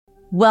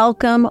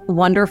Welcome,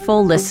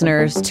 wonderful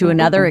listeners, to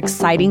another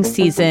exciting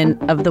season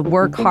of the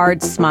Work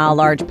Hard, Smile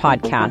Large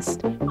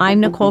podcast. I'm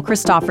Nicole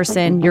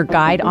Christopherson, your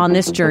guide on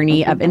this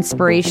journey of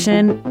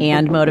inspiration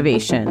and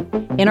motivation.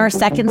 In our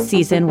second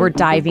season, we're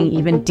diving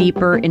even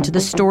deeper into the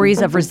stories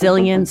of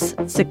resilience,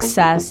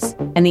 success,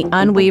 and the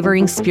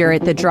unwavering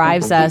spirit that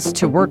drives us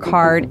to work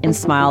hard and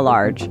smile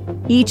large.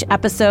 Each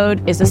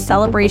episode is a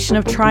celebration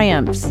of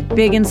triumphs,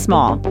 big and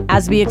small,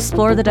 as we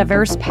explore the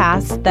diverse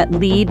paths that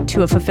lead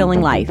to a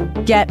fulfilling life.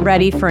 Get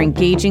ready for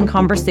engaging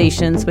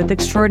conversations with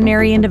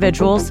extraordinary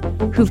individuals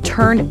who've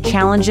turned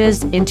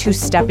challenges into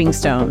stepping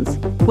stones.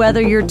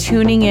 Whether you're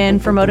tuning in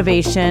for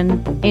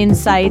motivation,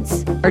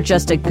 insights, or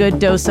just a good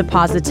dose of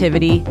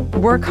positivity,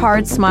 Work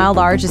Hard, Smile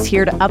Large is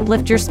here to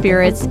uplift your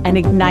spirits and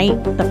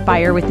ignite the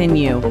fire within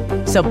you.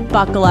 So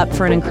buckle up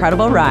for an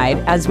incredible ride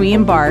as we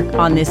embark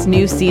on this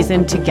new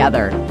season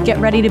together. Get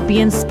ready to be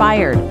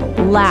inspired,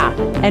 laugh,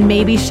 and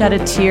maybe shed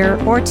a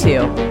tear or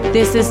two.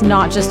 This is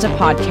not just a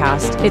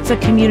podcast, it's a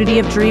community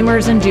of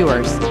dreamers and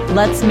doers.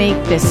 Let's make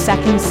this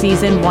second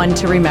season one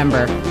to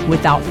remember.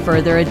 Without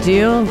further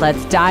ado,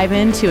 let's dive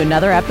into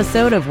another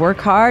episode of Work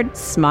Hard,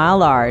 Smile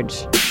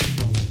Large.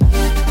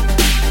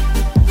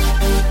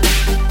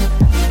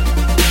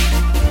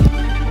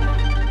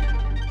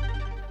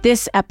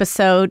 This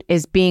episode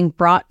is being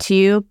brought to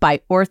you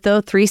by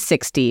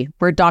Ortho360,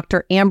 where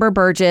Dr. Amber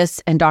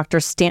Burgess and Dr.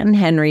 Stanton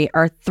Henry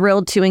are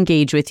thrilled to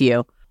engage with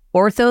you.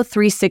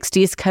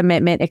 Ortho360's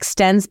commitment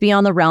extends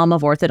beyond the realm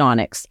of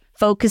orthodontics,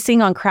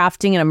 focusing on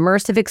crafting an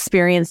immersive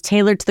experience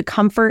tailored to the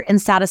comfort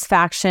and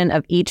satisfaction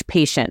of each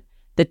patient.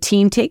 The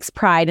team takes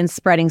pride in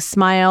spreading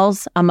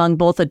smiles among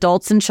both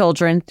adults and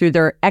children through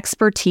their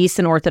expertise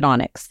in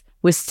orthodontics.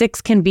 With 6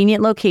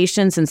 convenient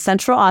locations in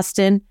Central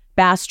Austin,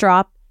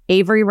 Bastrop,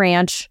 Avery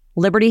Ranch,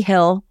 Liberty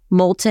Hill,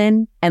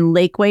 Moulton, and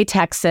Lakeway,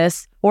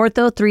 Texas,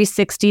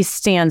 Ortho360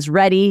 stands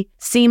ready,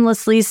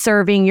 seamlessly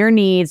serving your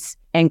needs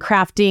and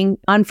crafting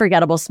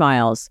unforgettable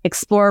smiles.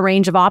 Explore a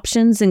range of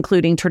options,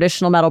 including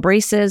traditional metal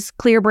braces,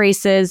 clear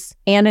braces,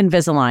 and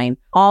Invisalign,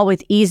 all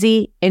with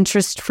easy,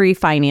 interest-free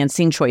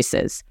financing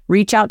choices.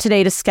 Reach out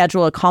today to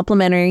schedule a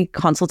complimentary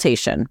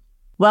consultation.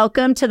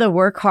 Welcome to the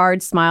Work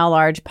Hard, Smile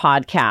Large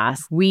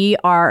podcast. We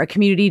are a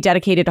community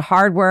dedicated to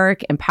hard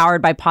work,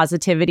 empowered by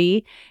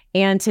positivity.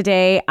 And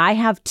today I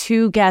have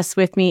 2 guests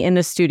with me in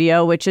the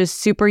studio, which is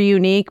super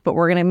unique, but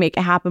we're going to make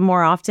it happen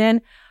more often.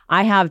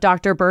 I have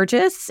Dr.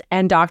 Burgess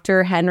and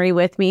Dr. Henry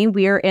with me.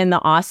 We are in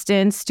the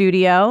Austin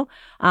studio.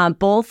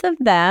 Both of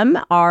them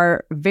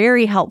are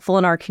very helpful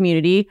in our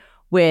community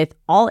with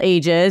all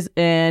ages,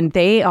 and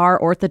they are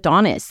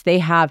orthodontists. They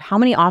have how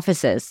many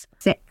offices?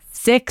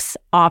 6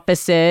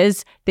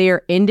 offices. They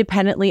are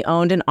independently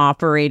owned and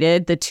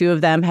operated. The 2 of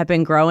them have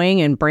been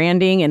growing and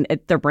branding, and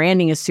their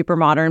branding is super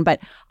modern. But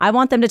I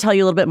want them to tell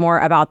you a little bit more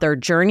about their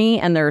journey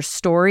and their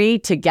story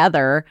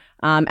together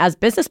as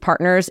business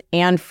partners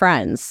and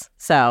friends.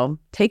 So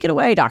take it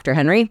away, Dr.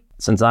 Henry.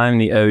 Since I'm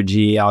the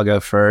OG, I'll go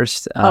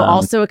first.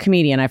 Also a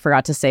comedian. I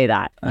forgot to say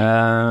that.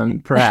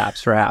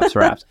 Perhaps.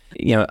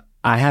 You know,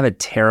 I have a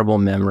terrible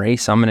memory,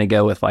 so I'm going to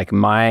go with like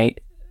my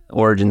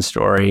origin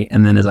story,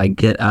 and then as I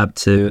get up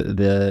to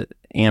the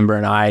Amber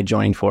and I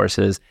joining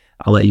forces,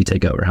 I'll let you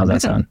take over. How's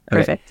that sound?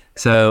 Okay. Perfect.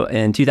 So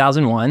in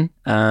 2001,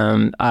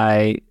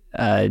 I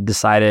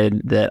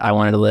decided that I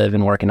wanted to live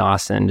and work in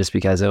Austin just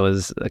because it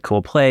was a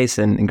cool place.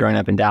 And growing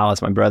up in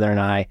Dallas, my brother and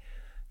I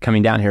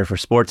coming down here for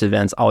sports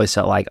events always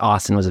felt like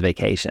Austin was a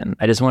vacation.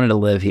 I just wanted to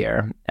live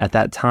here. At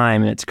that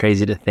time, and it's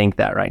crazy to think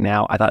that right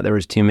now, I thought there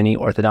was too many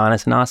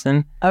orthodontists in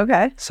Austin.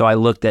 Okay. So I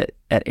looked at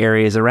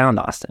areas around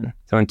Austin.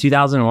 So in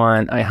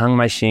 2001, I hung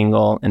my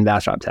shingle in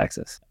Bastrop,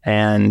 Texas.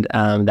 And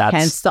that's...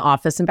 Hence the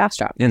office in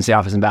Bastrop. Hence the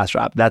office in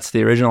Bastrop. That's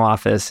the original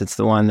office. It's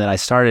the one that I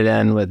started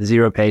in with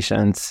 0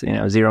 patients,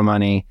 0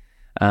 money.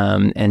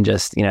 And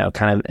just,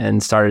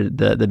 and started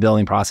the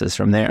building process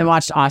from there. And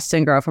watched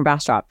Austin grow from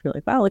Bastrop. You're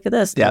like, wow, look at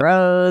this. Yep. The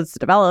roads, the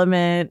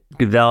development.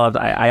 Developed.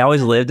 I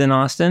always lived in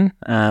Austin,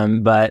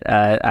 but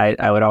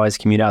I would always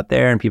commute out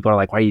there, and people are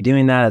like, why are you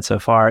doing that? It's so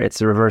far. It's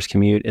the reverse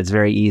commute. It's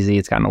very easy.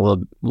 It's gotten a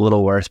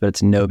little worse, but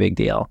it's no big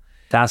deal.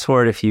 Fast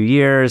forward a few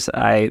years,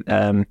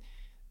 I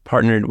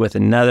partnered with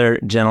another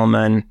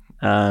gentleman.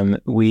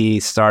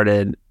 We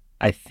started,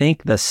 I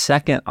think the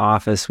second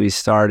office we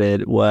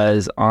started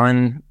was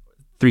on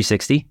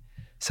 360.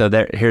 So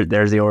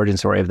there's the origin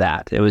story of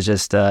that. It was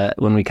just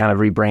when we kind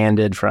of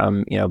rebranded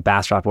from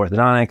Bastrop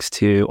Orthodontics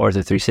to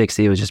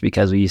Ortho360, it was just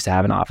because we used to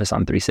have an office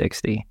on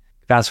 360.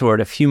 Fast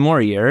forward a few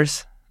more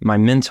years, my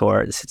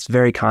mentor, it's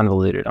very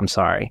convoluted, I'm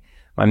sorry.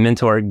 My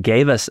mentor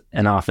gave us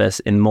an office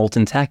in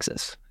Moulton,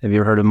 Texas. Have you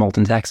ever heard of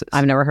Moulton, Texas?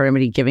 I've never heard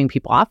anybody giving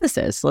people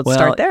offices. Let's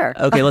start there.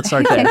 Okay, let's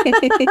start there.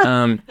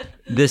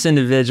 This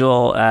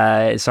individual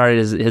started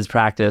his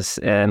practice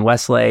in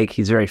Westlake.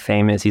 He's very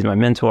famous. He's my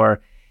mentor.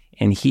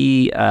 And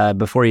he,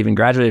 before he even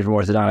graduated from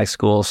orthodontic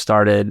school,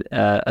 started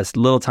a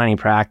little tiny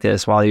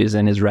practice while he was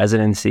in his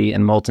residency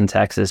in Moulton,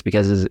 Texas,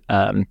 because his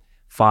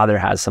father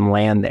has some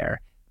land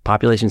there.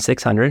 Population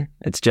 600.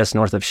 It's just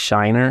north of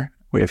Shiner.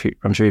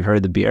 I'm sure you've heard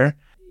of the beer.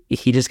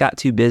 he just got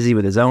too busy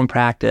with his own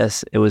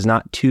practice. It was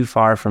not too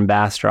far from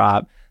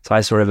Bastrop. So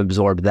I sort of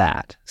absorbed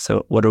that.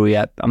 So what are we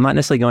at? I'm not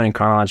necessarily going in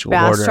chronological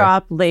order.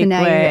 Bastrop, Lakeway. So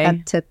now you're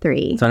up to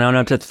 3. So now I'm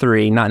up to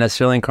 3, not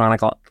necessarily in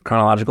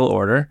chronological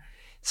order.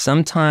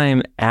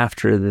 Sometime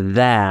after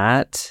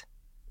that,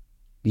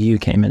 you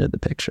came into the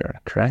picture,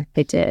 correct?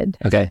 I did.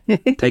 Okay.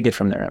 Take it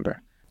from there,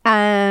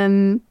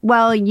 Amber.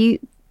 Well, you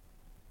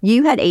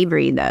had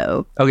Avery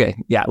though. Okay.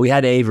 Yeah, we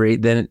had Avery.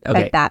 Then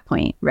At that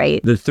point,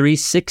 right? The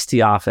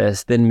 360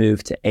 office then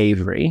moved to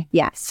Avery.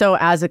 Yes. So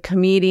as a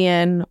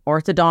comedian,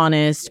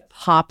 orthodontist,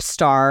 pop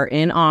star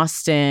in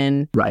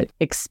Austin, Right.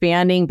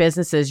 expanding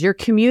businesses, you're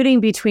commuting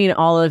between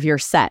all of your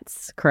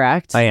sets,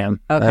 correct? I am.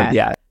 Okay.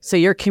 Yeah. So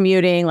you're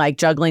commuting, like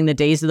juggling the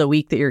days of the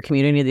week that you're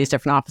commuting to these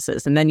different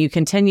offices. And then you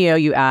continue,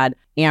 you add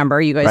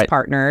Amber, you guys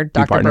partnered,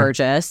 Dr.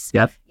 Burgess.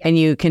 Yep. And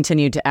you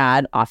continued to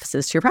add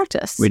offices to your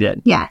practice. We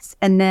did. Yes.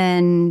 And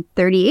then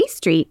 38th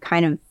Street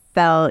kind of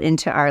fell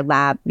into our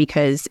lap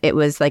because it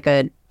was like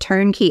a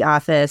turnkey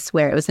office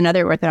where it was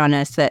another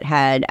orthodontist that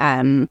had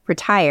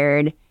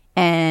retired.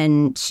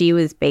 And she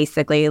was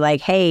basically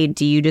like, hey,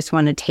 do you just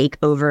want to take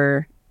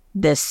over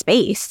this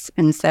space?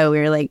 And so we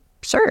were like,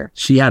 sure.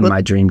 She had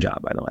my dream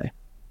job, by the way.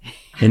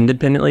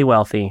 Independently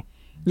wealthy.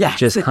 Yeah.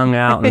 Just hung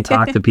out and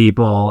talked to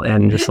people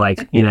and just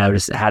like,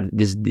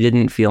 just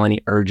didn't feel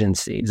any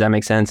urgency. Does that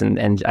make sense?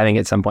 And I think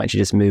at some point she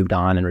just moved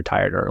on and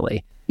retired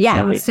early.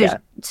 Yeah.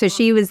 So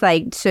she was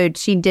like, so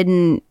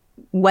she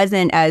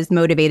wasn't as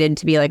motivated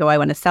to be like, oh, I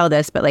want to sell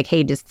this, but like,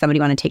 hey, does somebody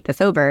want to take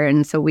this over?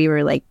 And so we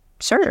were like,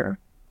 sure,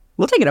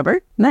 we'll take it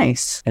over.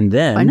 Nice. And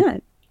then why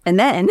not? And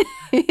then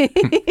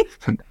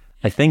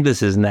I think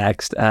this is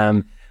next.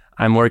 I'm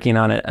working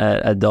on an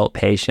adult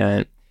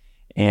patient.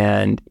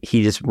 And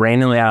he just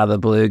randomly out of the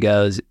blue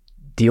goes,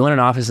 do you want an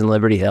office in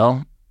Liberty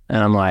Hill?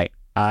 And I'm like,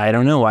 I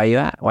don't know. Why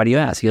do you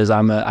ask? He goes,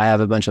 I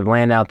have a bunch of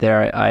land out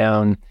there. I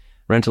own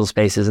rental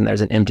spaces and there's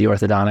an empty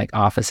orthodontic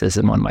offices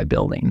in one of my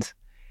buildings.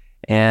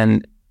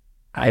 And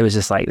I was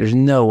just like, there's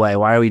no way.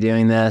 Why are we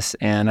doing this?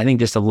 And I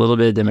think just a little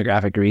bit of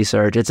demographic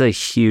research. It's a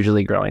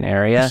hugely growing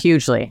area.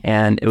 Hugely.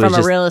 And it was from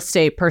just, a real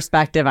estate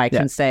perspective, I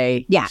can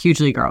say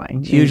hugely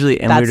growing.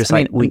 Hugely. And we were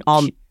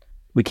just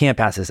we can't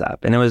pass this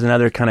up. And it was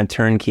another kind of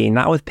turnkey,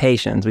 not with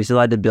patients. We still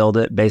had to build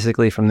it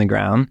basically from the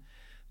ground.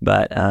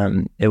 But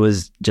it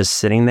was just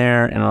sitting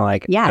there and I'm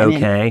like,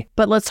 okay.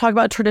 But let's talk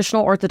about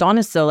traditional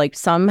orthodontists though. Like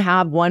some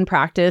have one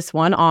practice,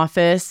 one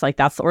office. Like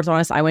that's the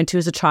orthodontist I went to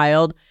as a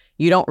child.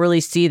 You don't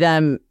really see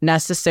them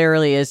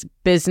necessarily as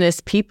business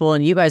people.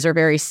 And you guys are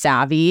very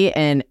savvy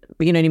and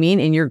you know what I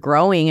mean? And you're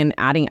growing and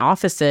adding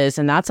offices.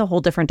 And that's a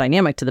whole different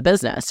dynamic to the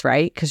business,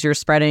 right? Because you're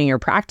spreading your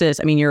practice.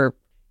 I mean,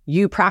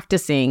 you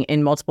practicing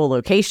in multiple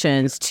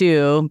locations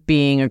to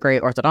being a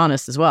great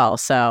orthodontist as well.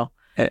 So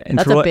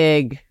that's a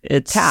big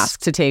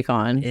task to take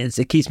on. It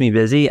keeps me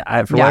busy.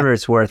 For whatever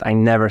it's worth, I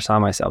never saw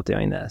myself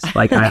doing this.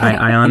 Like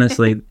I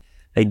honestly,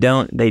 they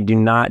do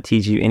not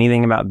teach you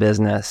anything about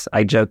business.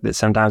 I joke that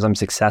sometimes I'm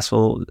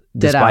successful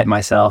despite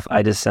myself.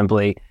 I just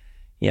simply,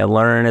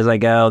 learn as I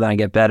go, then I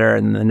get better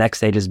and the next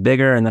stage is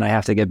bigger and then I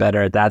have to get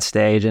better at that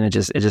stage. And it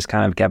just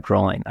kind of kept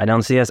rolling. I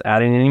don't see us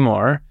adding any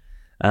more.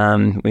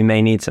 We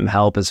may need some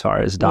help as far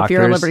as doctors. If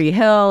you're in Liberty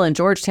Hill and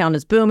Georgetown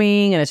is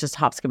booming and it's just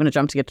hop, skip, and a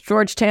jump to get to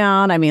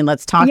Georgetown. I mean,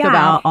 let's talk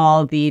about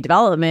all the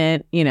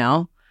development,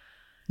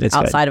 it's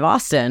outside of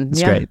Austin.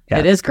 It's great. Yeah.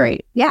 It is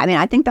great. Yeah. I mean,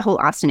 I think the whole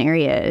Austin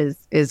area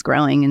is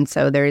growing. And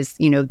so there's,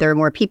 there are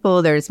more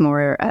people, there's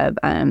more of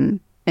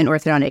an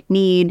orthodontic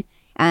need.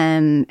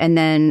 And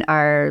then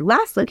our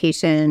last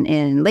location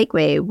in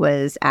Lakeway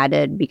was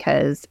added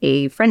because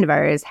a friend of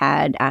ours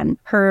had,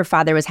 her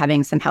father was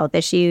having some health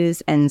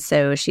issues. And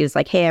so she was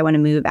like, hey, I want to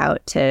move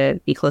out to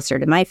be closer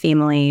to my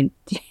family.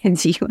 Do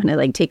you want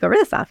to take over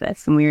this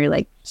office? And we were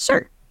like,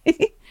 sure,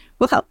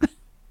 we'll help.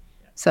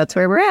 So that's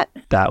where we're at.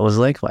 That was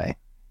Lakeway.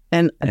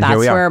 And that's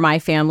where my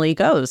family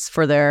goes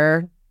for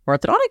their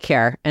orthodontic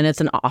care. And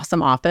it's an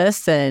awesome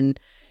office and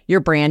their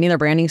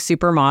branding's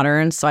super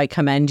modern. So I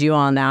commend you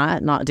on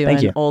that. Not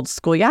doing old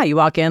school. Yeah. You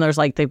walk in, there's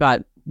they've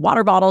got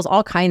water bottles,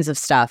 all kinds of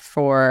stuff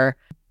for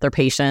their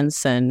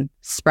patients and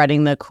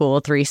spreading the cool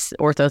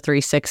Ortho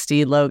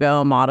 360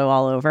 logo motto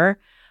all over.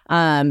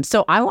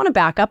 So I want to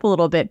back up a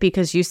little bit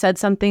because you said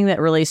something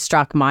that really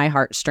struck my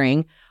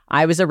heartstring.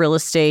 I was a real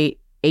estate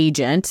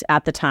agent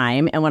at the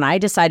time. And when I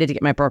decided to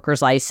get my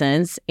broker's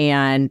license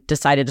and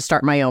decided to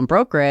start my own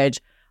brokerage,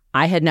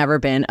 I had never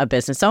been a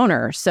business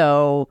owner.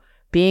 So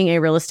being a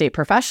real estate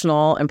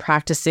professional and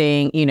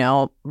practicing,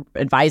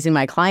 advising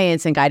my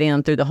clients and guiding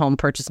them through the home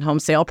purchase and home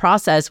sale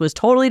process was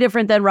totally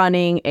different than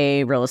running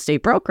a real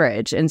estate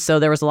brokerage. And so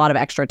there was a lot of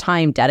extra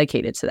time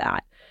dedicated to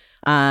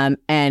that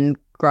and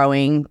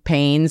growing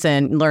pains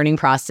and learning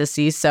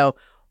processes. So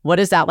what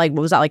is that like?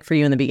 What was that like for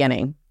you in the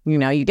beginning?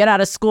 You get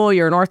out of school,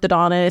 you're an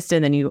orthodontist,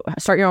 and then you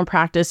start your own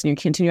practice and you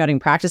continue adding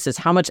practices.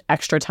 How much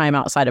extra time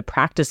outside of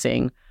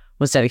practicing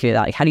was dedicated to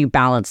that? How do you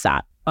balance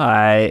that?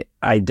 I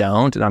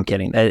don't. I'm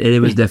kidding.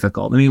 It was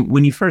difficult. I mean,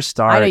 when you first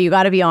start, I know you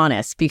got to be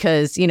honest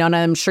because, and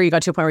I'm sure you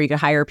got to a point where you could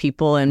hire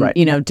people and,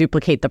 right.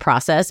 Duplicate the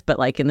process. But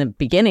like in the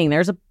beginning,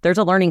 there's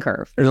a learning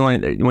curve.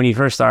 When you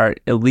first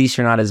start, at least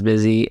you're not as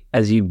busy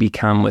as you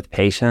become with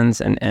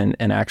patients and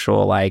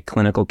actual like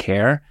clinical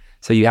care.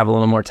 So you have a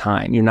little more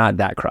time. You're not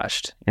that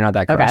crushed.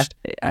 Okay.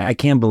 I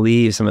can't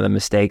believe some of the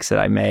mistakes that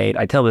I made.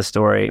 I tell this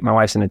story. My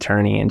wife's an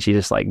attorney and she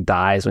just like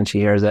dies when she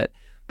hears it.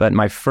 But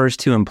my first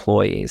 2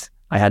 employees,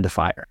 I had to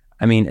fire.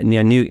 I mean,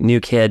 new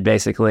kid,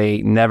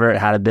 basically never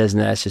had a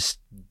business, just,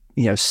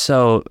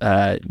 so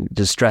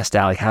just stressed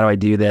out. Like, how do I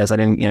do this? I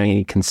didn't,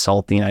 any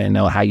consulting. I didn't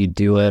know how you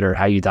do it or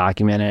how you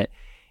document it.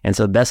 And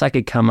so the best I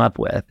could come up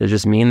with is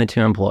just me and the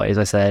 2 employees.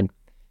 I said,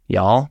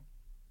 y'all,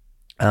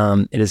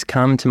 it has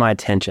come to my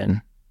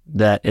attention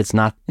that it's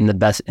not in the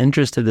best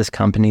interest of this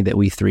company that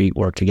we 3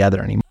 work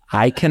together anymore.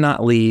 I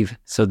cannot leave,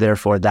 so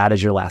therefore that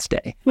is your last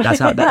day. That's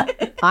how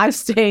that. I'm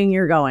staying,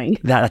 you're going.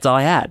 That's all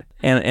I had.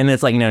 And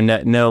it's like,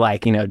 no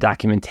like,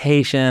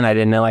 documentation. I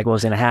didn't know like what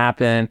was going to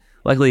happen.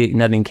 Luckily,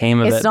 nothing came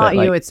of it. It's not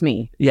you, it's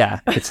me.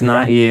 Yeah, it's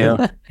not you,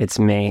 it's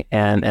me.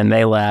 And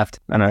they left.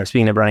 I don't know,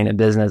 speaking of running a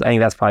business, I think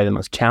that's probably the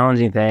most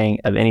challenging thing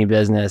of any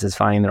business is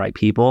finding the right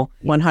people.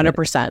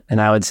 100%. And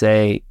I would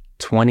say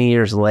 20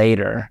 years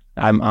later,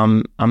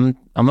 I'm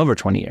over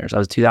 20 years. I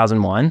was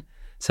 2001.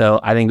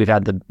 So I think we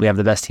have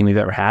the best team we've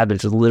ever had, but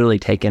it's just literally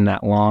taken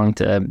that long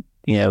to,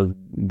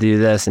 do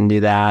this and do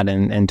that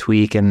and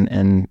tweak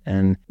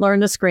and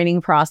learn the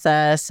screening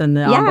process and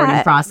the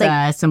onboarding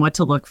process and what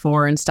to look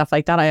for and stuff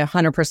like that. I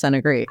 100%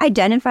 agree.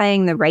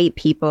 Identifying the right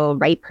people,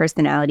 right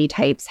personality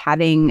types,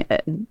 having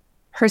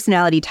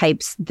personality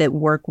types that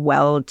work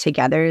well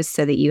together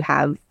so that you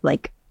have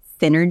like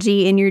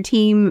synergy in your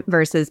team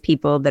versus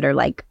people that are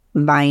like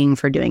vying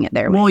for doing it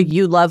their way. Well,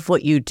 you love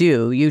what you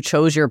do. You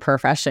chose your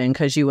profession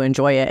because you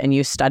enjoy it and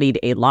you studied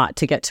a lot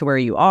to get to where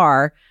you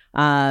are.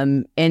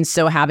 And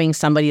so having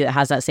somebody that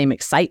has that same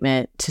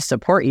excitement to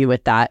support you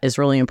with that is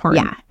really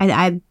important. Yeah.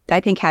 And I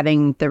think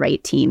having the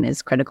right team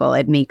is critical.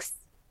 It makes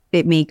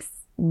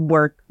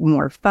work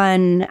more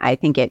fun. I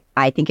think it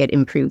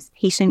improves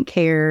patient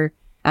care.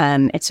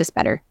 It's just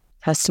better.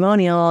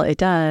 Testimonial, it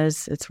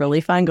does. It's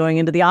really fun going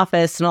into the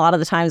office. And a lot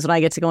of the times when I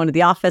get to go into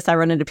the office, I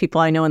run into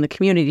people I know in the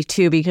community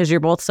too, because you're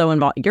both so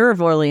involved. You're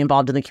really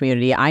involved in the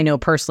community. I know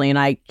personally, and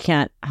I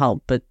can't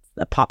help but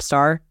a pop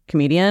star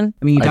comedian.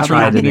 I mean, you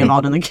definitely have to be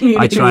involved in the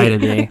community. I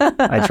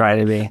try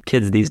to be.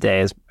 Kids these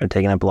days are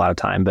taking up a lot of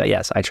time, but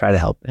yes, I try to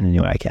help in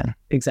any way I can.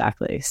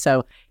 Exactly.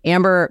 So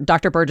Amber,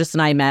 Dr. Burgess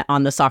and I met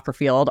on the soccer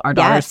field. Our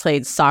daughters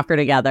played soccer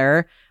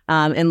together.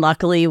 And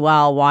luckily,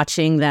 while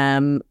watching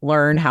them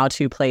learn how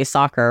to play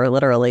soccer,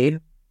 literally,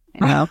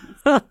 it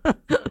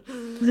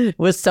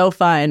was so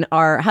fun.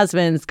 Our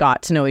husbands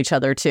got to know each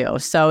other too.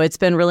 So it's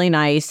been really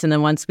nice. And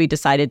then once we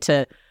decided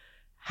to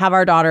have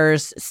our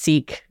daughters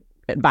seek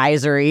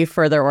advisory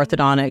for their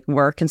orthodontic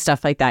work and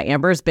stuff like that,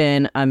 Amber's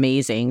been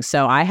amazing.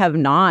 So I have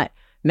not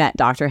met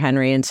Dr.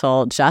 Henry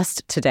until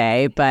just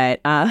today,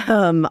 but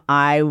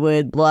I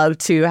would love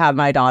to have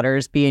my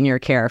daughters be in your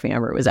care if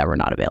Amber was ever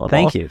not available.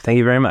 Thank you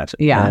very much.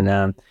 Yeah. And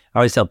I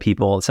always tell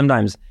people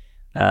sometimes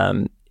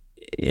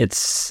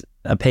it's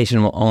a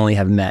patient will only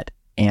have met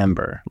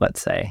Amber,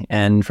 let's say,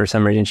 and for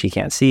some reason she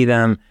can't see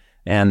them,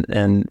 and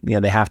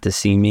they have to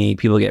see me.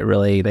 People get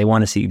they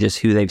want to see just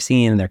who they've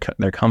seen and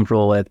they're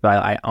comfortable with.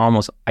 But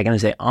I gotta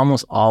say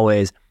almost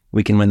always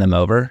we can win them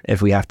over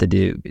if we have to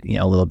do,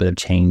 a little bit of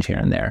change here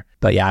and there.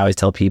 But yeah, I always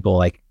tell people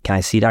like, can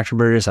I see Dr.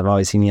 Burgess? I've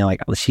always seen, like,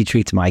 she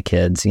treats my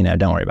kids,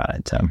 don't worry about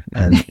it. So,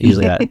 and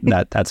usually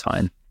that's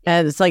fine.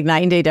 And it's like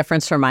night and day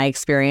difference from my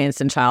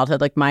experience in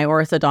childhood. Like my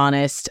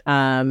orthodontist,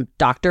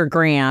 Dr.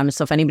 Graham.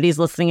 So if anybody's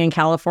listening in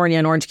California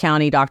and Orange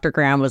County, Dr.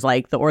 Graham was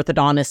like the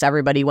orthodontist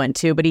everybody went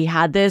to, but he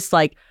had this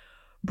like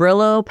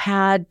Brillo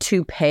pad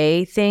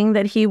toupee thing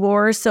that he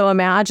wore. So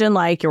imagine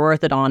like your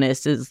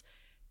orthodontist is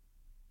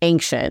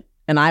ancient.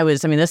 And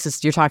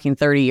you're talking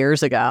 30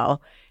 years ago.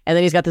 And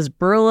then he's got this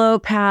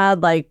Brillo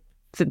pad, like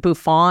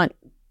bouffant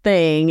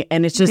thing.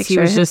 And it's just, he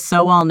was just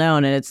so well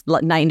known. And it's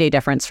night and day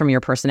difference from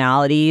your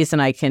personalities.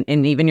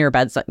 And even your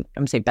bedside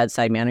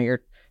manner,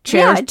 your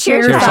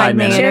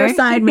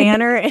chairside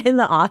manner in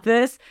the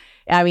office.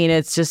 I mean,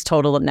 it's just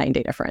total night and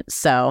day difference.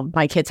 So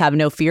my kids have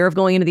no fear of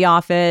going into the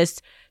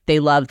office. They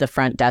love the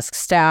front desk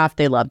staff.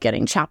 They love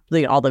getting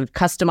all the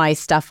customized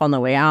stuff on the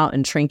way out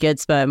and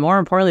trinkets. But more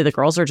importantly, the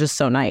girls are just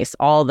so nice.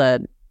 All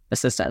the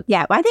assistants.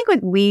 Yeah, well, I think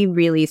we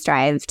really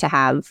strive to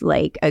have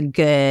like a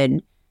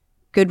good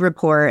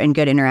rapport and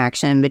good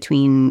interaction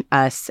between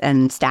us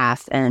and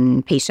staff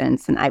and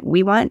patients. And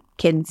we want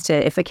kids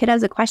to, if a kid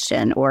has a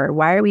question or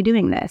why are we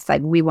doing this,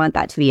 we want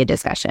that to be a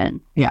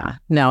discussion. Yeah.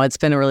 No, it's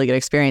been a really good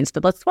experience.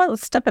 But let's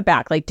step it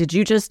back. Like, did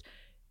you just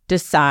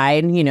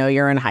decide,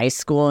 you're in high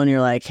school and you're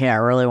like, hey, I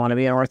really want to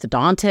be an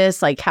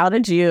orthodontist? Like, how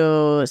did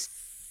you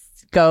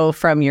go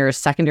from your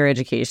secondary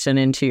education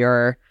into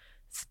your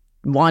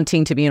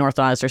wanting to be an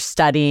orthodontist or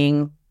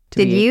studying?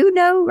 Did you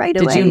know right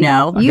away? Did you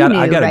know?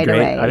 I've got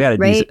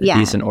a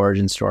decent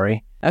origin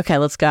story. Okay,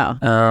 let's go.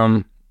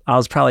 I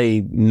was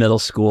probably middle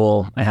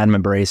school. I had my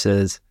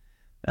braces.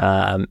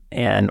 And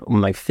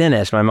when I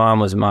finished, my mom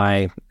was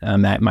my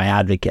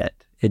advocate.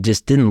 It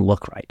just didn't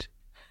look right.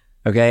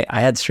 Okay.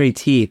 I had straight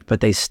teeth,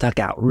 but they stuck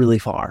out really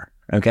far.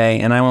 Okay.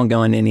 And I won't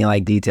go into any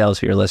like details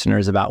for your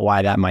listeners about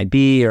why that might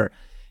be, or,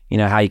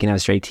 how you can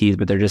have straight teeth,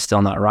 but they're just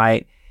still not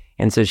right.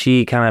 And so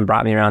she kind of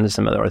brought me around to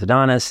some of the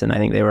orthodontists, and I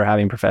think they were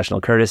having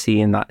professional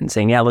courtesy and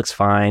saying, yeah, it looks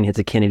fine. It's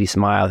a Kennedy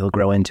smile. He'll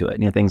grow into it,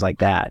 things like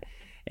that.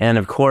 And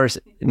of course,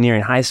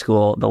 nearing high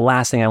school, the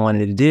last thing I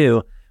wanted to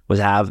do was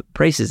have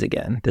braces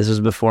again. This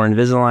was before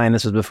Invisalign.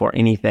 This was before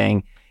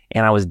anything.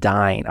 And I was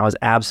dying. I was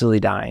absolutely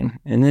dying.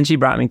 And then she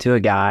brought me to a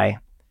guy.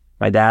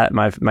 My dad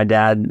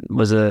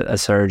was a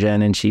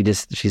surgeon, and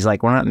she's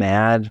like, we're not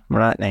mad. We're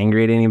not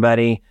angry at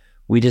anybody.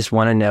 We just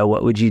want to know,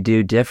 what would you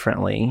do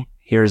differently?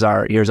 Here's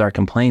our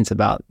complaints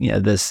about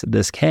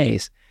this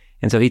case.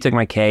 And so he took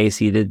my case.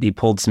 He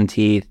pulled some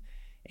teeth,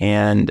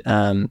 and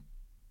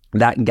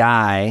that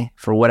guy,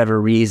 for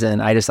whatever reason,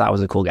 I just thought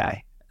was a cool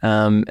guy.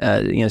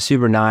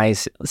 Super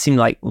nice. Seemed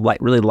like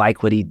really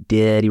like what he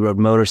did. He rode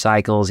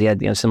motorcycles. He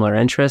had similar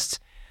interests.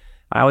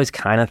 I always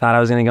kind of thought I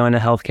was going to go into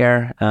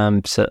healthcare,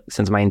 so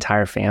since my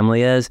entire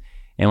family is.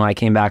 And when I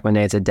came back one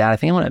day and said, Dad, I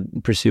think I want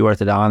to pursue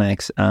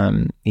orthodontics,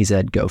 he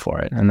said, go for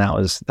it. And that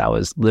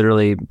was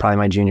literally probably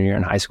my junior year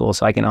in high school.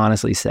 So I can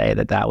honestly say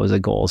that was a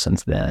goal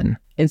since then.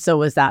 And so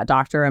was that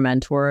doctor a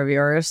mentor of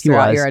yours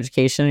throughout your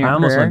education and your I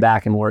almost career? went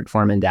back and worked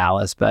for him in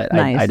Dallas, but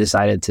nice. I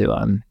decided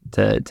to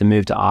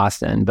move to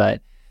Austin.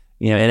 But,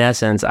 in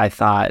essence, I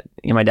thought,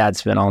 my dad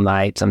spent all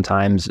night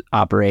sometimes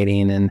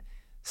operating, and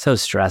so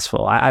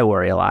stressful. I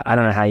worry a lot. I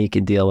don't know how you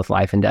could deal with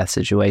life and death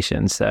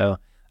situations. So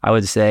I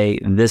would say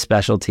this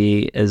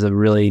specialty is a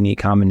really neat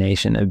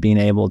combination of being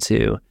able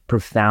to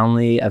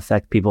profoundly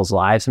affect people's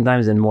lives,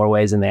 sometimes in more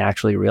ways than they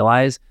actually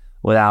realize,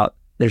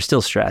 they're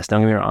still stressed,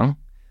 don't get me wrong,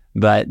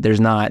 but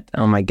there's not,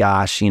 oh my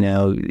gosh, you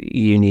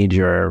need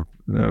your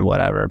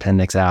whatever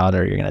appendix out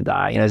or you're going to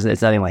die.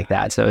 It's nothing like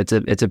that. So it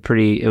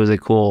was a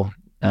cool,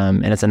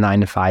 and it's a 9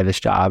 to 5-ish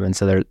job. And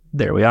so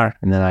there we are.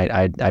 And then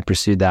I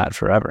pursued that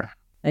forever.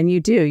 And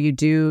you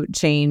do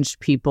change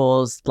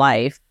people's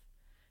life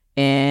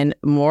in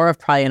more of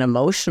probably an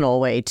emotional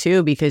way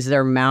too, because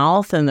their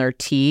mouth and their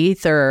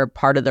teeth are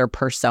part of their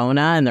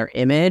persona and their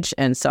image.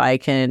 And so I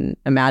can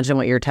imagine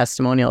what your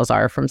testimonials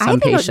are from some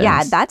patients.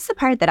 Yeah, that's the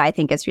part that I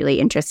think is really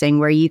interesting,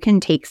 where you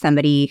can take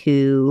somebody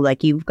who,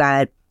 like, you've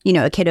got,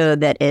 a kiddo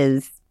that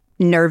is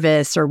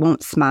nervous or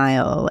won't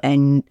smile,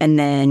 and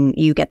then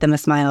you get them a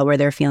smile where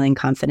they're feeling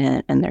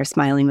confident and they're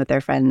smiling with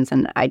their friends.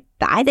 And I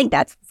think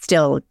that's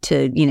still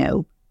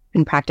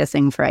been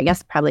practicing for, I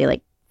guess, probably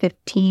like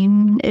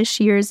 15-ish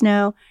years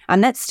now.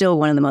 And that's still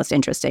one of the most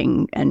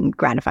interesting and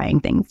gratifying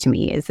things to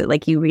me, is that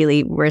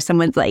where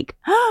someone's like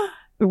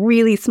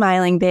really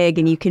smiling big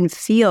and you can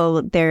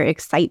feel their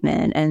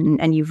excitement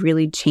and you've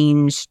really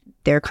changed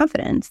their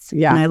confidence.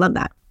 Yeah. And I love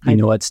that. You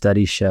know what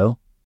studies show?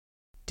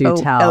 Do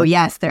tell. Oh,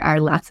 yes, there are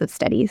lots of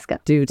studies.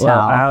 Do tell.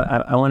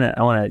 Well, I want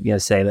to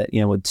say that,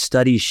 what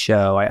studies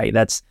show,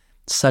 that's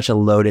such a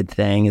loaded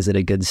thing. Is it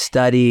a good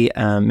study?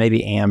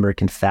 Maybe Amber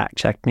can fact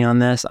check me on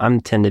this. I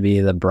tend to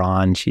be the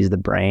brawn, she's the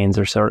brains,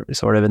 or sort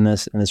of in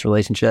this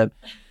relationship.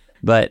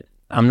 But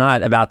I'm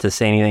not about to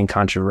say anything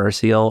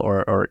controversial,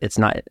 or it's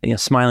not.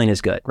 Smiling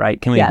is good,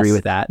 right? Can we agree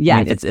with that? Yeah.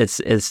 I mean,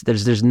 it's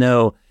there's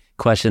no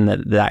question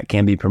that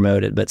can be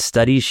promoted. But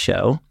studies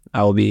show.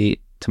 I will be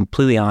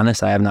completely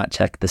honest. I have not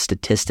checked the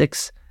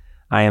statistics.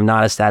 I am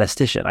not a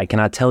statistician. I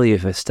cannot tell you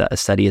if a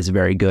study is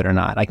very good or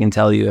not. I can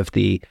tell you if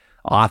the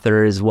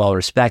author is well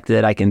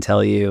respected. I can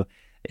tell you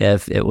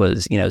if it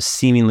was,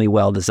 seemingly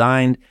well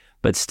designed,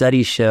 but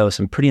studies show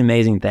some pretty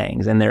amazing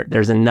things. And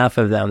there's enough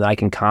of them that I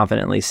can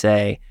confidently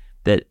say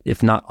that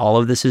if not all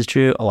of this is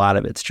true, a lot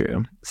of it's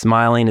true.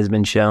 Smiling has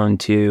been shown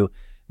to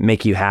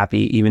make you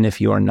happy, even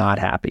if you are not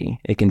happy.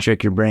 It can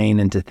trick your brain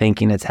into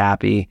thinking it's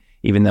happy,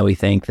 even though we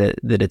think that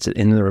it's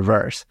in the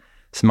reverse.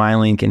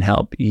 Smiling can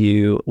help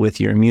you with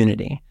your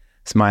immunity.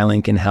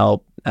 Smiling can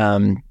help,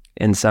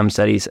 in some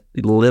studies,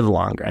 live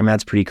longer. I mean,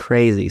 that's pretty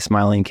crazy.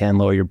 Smiling can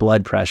lower your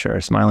blood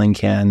pressure. Smiling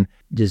can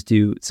just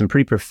do some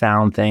pretty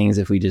profound things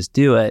if we just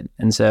do it.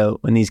 And so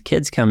when these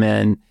kids come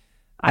in,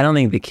 I don't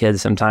think the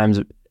kids sometimes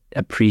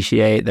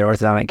appreciate their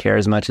orthodontic care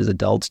as much as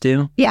adults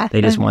do. Yeah.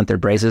 They just want their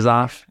braces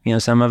off,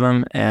 some of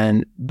them.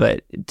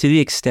 But to the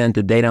extent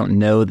that they don't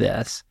know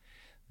this,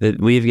 that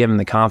we've given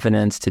the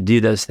confidence to do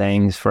those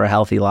things for a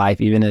healthy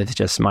life, even if it's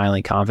just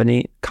smiling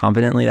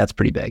confidently, that's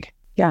pretty big.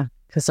 Yeah.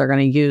 Because they're going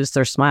to use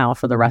their smile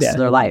for the rest of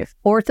their life.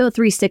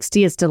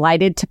 Ortho360 is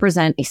delighted to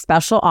present a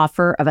special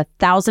offer of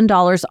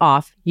 $1,000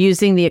 off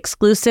using the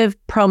exclusive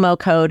promo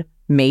code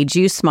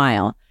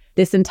MADEYOUSMILE.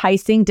 This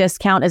enticing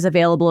discount is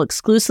available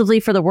exclusively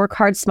for the Work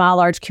Hard, Smile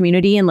Large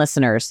community and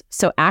listeners.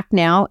 So act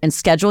now and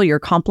schedule your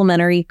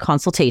complimentary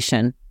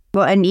consultation.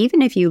 Well, and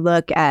even if you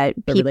look at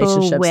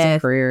people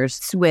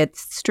with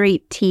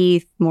straight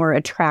teeth, more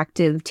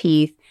attractive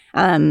teeth,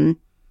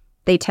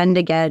 they tend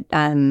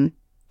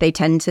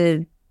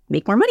to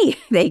make more money.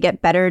 They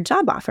get better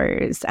job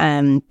offers.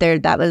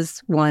 That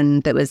was one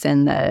that was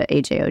in the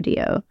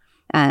AJODO.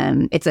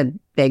 It's a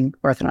big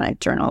orthodontic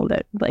journal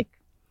that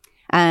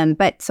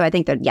but so I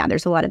think that,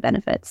 there's a lot of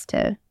benefits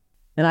to.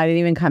 And I didn't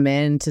even come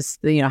in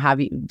to,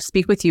 have you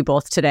speak with you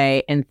both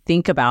today and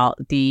think about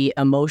the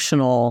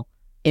emotional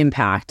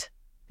impact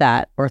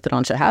that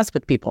orthodontia has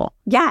with people.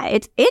 Yeah,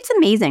 it's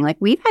amazing. Like,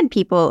 we've had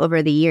people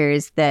over the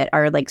years that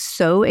are like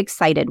so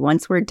excited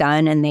once we're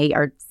done and they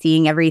are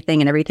seeing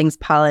everything and everything's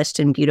polished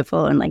and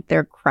beautiful and like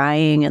they're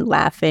crying and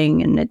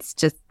laughing, and it's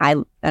just, I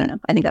don't know.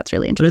 I think that's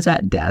really What did interesting.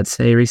 that dad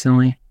say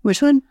recently?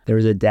 Which one? There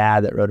was a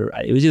dad that wrote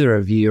it was either a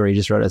review or he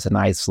just wrote us a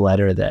nice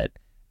letter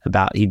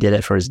he did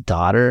it for his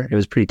daughter. It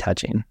was pretty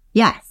touching.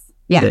 Yes.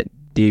 Yeah.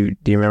 Do you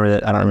remember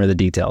that? I don't remember the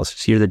details.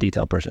 So you're the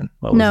detail person.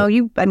 No,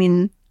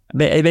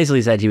 it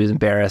basically said he was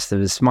embarrassed of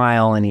his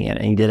smile and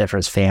he did it for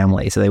his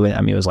family. So they went,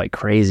 it was like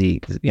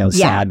crazy,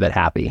 sad but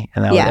happy.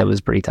 And that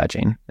was pretty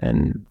touching.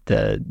 And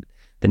the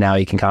now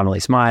he can commonly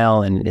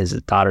smile and his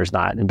daughter's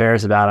not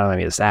embarrassed about him. I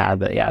mean, it's sad,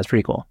 but it's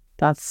pretty cool.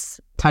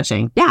 That's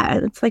touching. Yeah,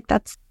 it's like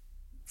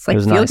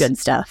feel nice. good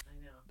stuff.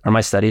 Are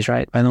my studies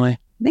right, by the way?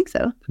 I think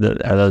so.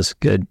 Are those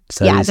good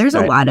studies?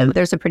 Yeah,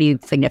 there's a pretty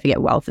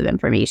significant wealth of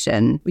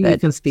information. You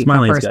can speak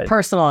Smiling's from good.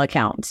 personal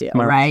account too,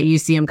 right? You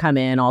see them come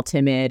in all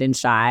timid and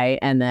shy,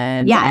 and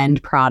then the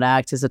end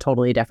product is a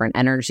totally different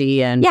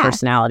energy and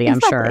personality,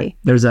 exactly.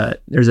 I'm sure.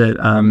 There's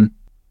a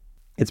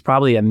it's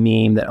probably a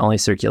meme that only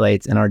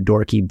circulates in our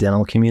dorky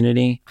dental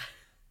community.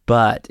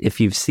 But if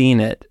you've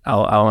seen it,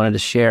 I wanted to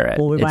share it.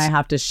 Well, we might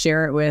have to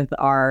share it with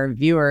our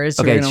viewers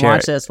who are going to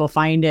watch this. We'll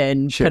find it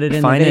and put it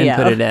in the video. Find it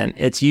and put it in.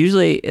 It's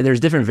usually,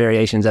 there's different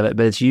variations of it,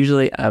 but it's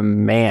usually a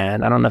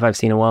man. I don't know if I've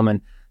seen a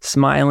woman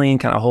smiling,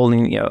 kind of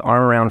holding,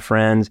 arm around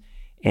friends,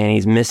 and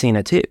he's missing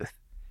a tooth.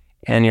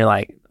 And you're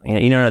like, you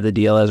don't know what the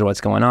deal is or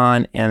what's going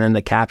on. And then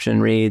the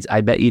caption reads,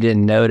 "I bet you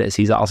didn't notice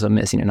he's also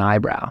missing an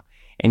eyebrow."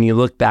 And you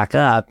look back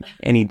up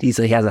and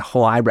he has a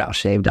whole eyebrow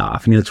shaved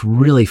off. And it's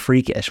really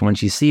freakish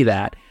once you see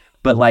that.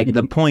 But like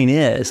the point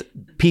is,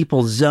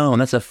 people zone.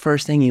 That's the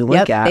first thing you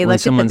look at when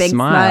someone smiles.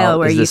 Smile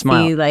where you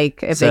see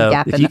like a big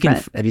gap in the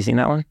front. Have you seen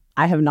that one?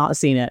 I have not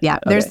seen it. Yeah,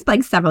 there's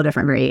like several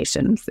different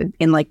variations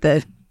in like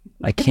the.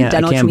 I can't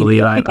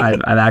believe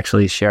I've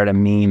actually shared a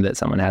meme that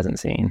someone hasn't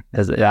seen.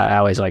 I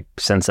always like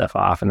send stuff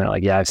off and they're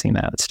like, "Yeah, I've seen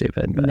that. It's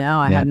stupid." But, no,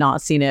 I have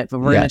not seen it, but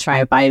we're going to try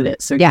to find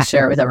it so we can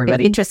share it with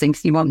everybody. It's interesting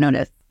because you won't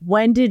notice.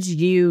 When did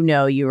you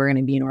know you were going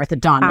to be an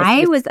orthodontist?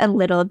 I was a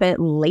little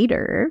bit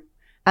later.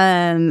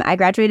 I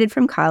graduated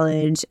from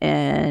college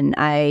and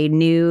I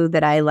knew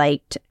that I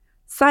liked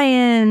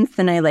science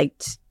and I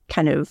liked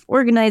kind of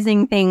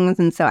organizing things.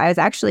 And so I was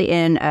actually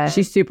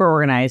She's super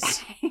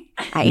organized.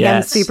 I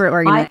am super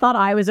organized. I thought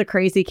I was a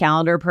crazy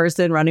calendar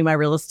person running my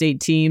real estate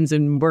teams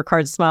and work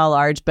hard, smile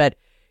large, but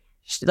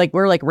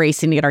we're like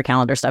racing to get our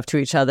calendar stuff to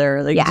each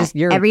other. Like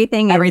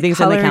everything's in the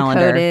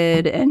calendar.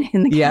 Coded and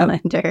in the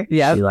calendar.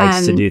 Yeah. She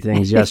likes to do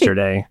things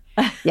yesterday.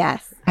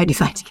 Yes, I do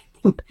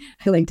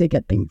like to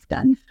get things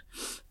done.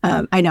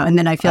 I know, and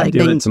then I feel like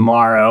do it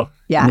tomorrow.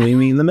 Yeah, we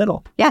meet in the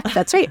middle. Yeah,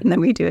 that's right, and then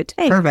we do it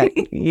today.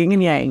 Perfect, yin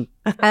and yang.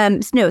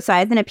 So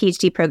I was in a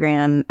PhD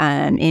program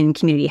in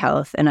community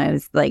health, and I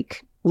was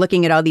like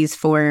looking at all these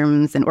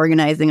forms and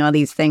organizing all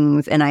these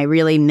things, and I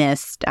really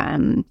missed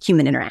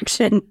human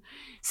interaction.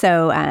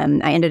 So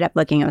I ended up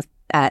looking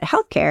at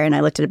healthcare, and I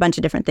looked at a bunch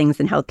of different things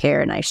in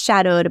healthcare, and I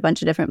shadowed a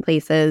bunch of different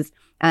places,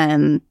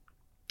 and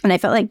I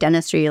felt like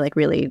dentistry like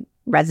really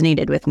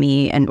resonated with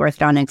me, and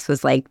orthodontics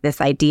was like this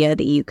idea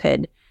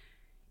that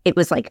it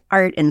was like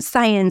art and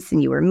science,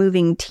 and you were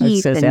moving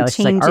teeth and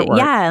changing.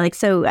 Like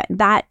so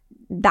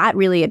that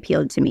really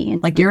appealed to me.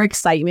 Like your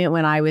excitement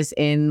when I was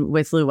in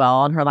with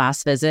Luelle on her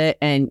last visit,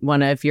 and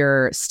one of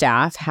your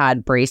staff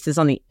had braces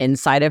on the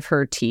inside of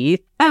her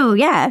teeth. Oh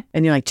yeah,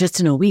 and you're like, just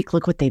in a week,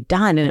 look what they've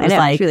done, and it was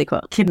like really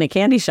cool. Kid in a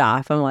candy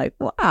shop. I'm like,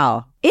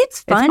 wow.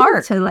 It's fun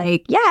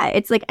to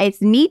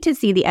it's neat to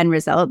see the end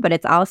result, but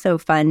it's also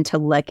fun to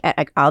look at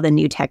like, all the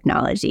new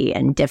technology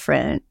and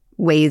different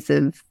ways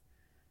of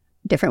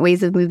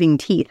moving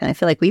teeth. And I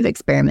feel like we've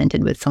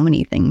experimented with so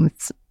many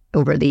things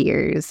over the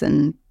years.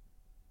 And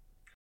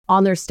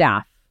on their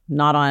staff,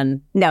 not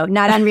on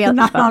real,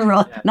 not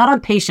on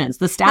patients.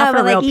 The staff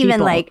are real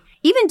people.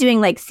 Even doing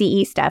like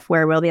CE stuff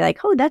where we'll be like,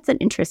 oh, that's an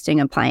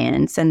interesting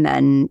appliance, and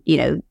then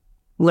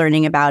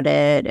learning about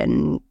it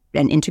and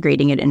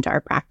integrating it into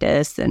our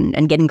practice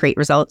and getting great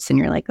results. And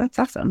you're like, that's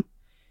awesome.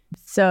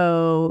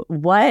 So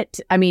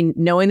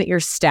knowing that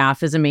your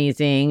staff is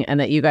amazing and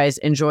that you guys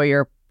enjoy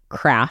your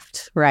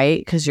craft, right?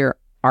 Because you're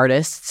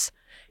artists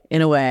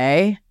in a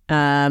way.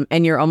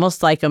 And you're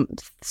almost like a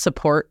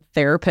support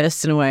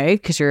therapist in a way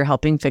because you're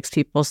helping fix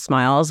people's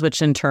smiles,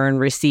 which in turn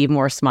receive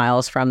more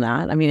smiles from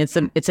that. I mean,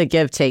 it's a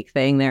give-take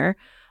thing there.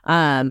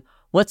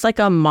 What's like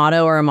a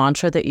motto or a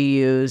mantra that you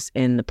use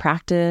in the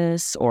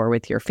practice or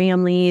with your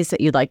families that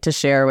you'd like to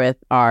share with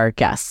our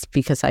guests?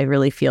 Because I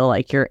really feel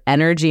like your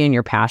energy and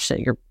your passion,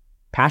 you're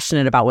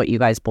passionate about what you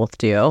guys both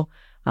do. You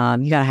got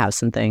to have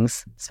some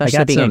things,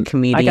 especially being a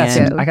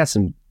comedian. I got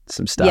some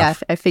some stuff. Yeah,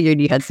 I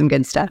figured you had some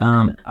good stuff.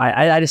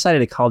 I decided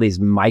to call these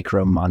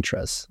micro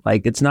mantras.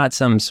 Like, it's not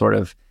some sort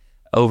of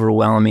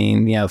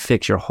overwhelming,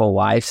 fix your whole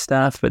life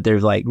stuff, but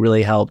they've like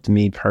really helped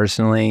me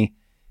personally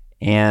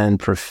and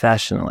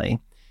professionally.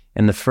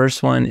 And the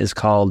first one is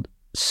called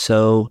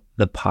Sew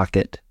the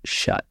Pocket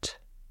Shut.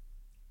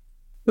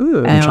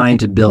 Ooh. I'm trying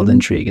to build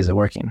intrigue. Is it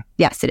working?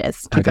 Yes, it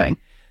is. Keep going.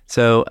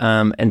 So,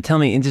 and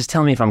just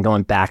tell me if I'm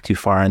going back too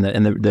far in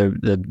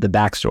the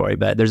backstory.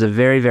 But there's a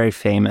very, very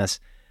famous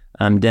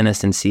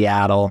dentist in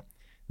Seattle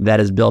that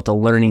has built a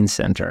learning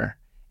center,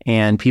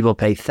 and people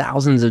pay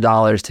thousands of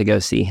dollars to go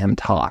see him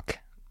talk.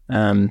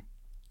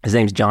 His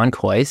name's John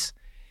Coyce.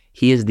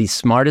 He is the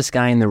smartest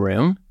guy in the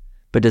room,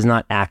 but does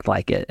not act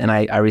like it. And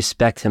I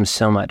respect him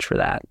so much for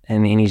that.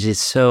 And he's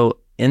just so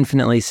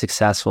infinitely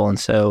successful. And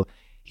so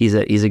he's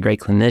a great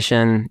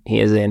clinician.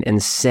 He is an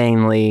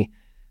insanely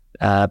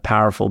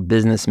powerful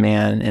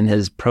businessman, and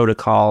his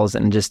protocols,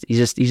 and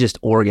he's just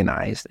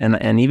organized.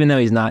 And even though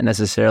he's not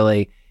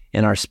necessarily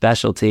in our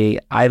specialty,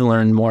 I've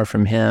learned more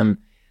from him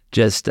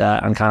just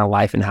on kind of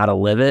life and how to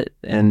live it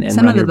and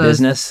some run of your the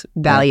business.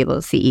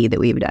 Valuable CE that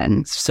we've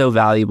done. So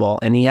valuable.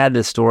 And he had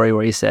this story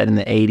where he said in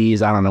the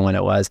 80s, I don't know when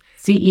it was.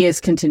 CE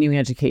is continuing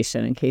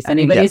education. In case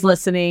anybody's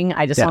listening,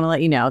 I just want to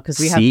let you know, because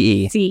we have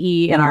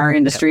CE in our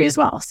industry as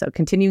well. So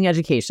continuing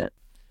education.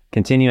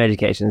 Continuing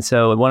education.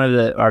 So one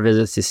of our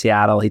visits to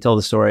Seattle, he told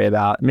a story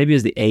about, maybe it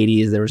was the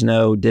 80s, there was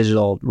no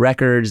digital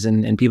records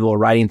and people were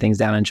writing things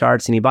down in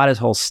charts, and he bought his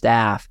whole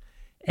staff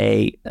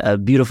a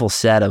beautiful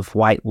set of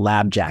white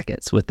lab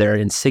jackets with their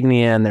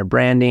insignia and their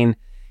branding,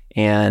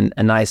 and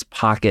a nice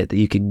pocket that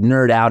you could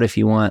nerd out if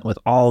you want, with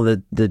all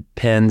the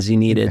pens you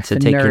needed to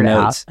take your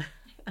notes,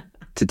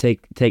 to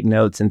take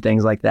notes and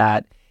things like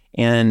that.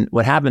 And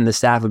what happened, the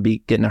staff would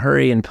get in a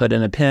hurry and put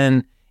in a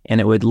pen, and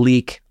it would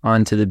leak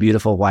onto the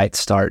beautiful white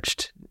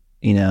starched,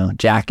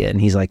 jacket. And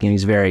he's like,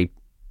 he's very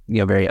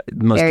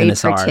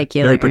dentists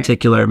particular. Very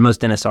particular.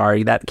 Most dentists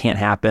are. That can't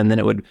happen. Then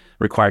it would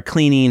require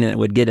cleaning, and it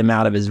would get him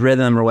out of his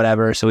rhythm or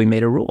whatever. So he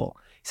made a rule.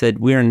 He said,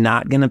 we're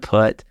not going to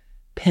put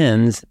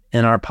pins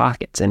in our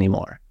pockets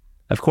anymore.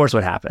 Of course,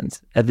 what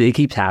happens? It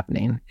keeps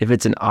happening. If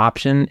it's an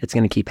option, it's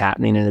going to keep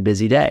happening in a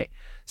busy day.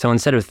 So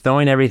instead of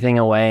throwing everything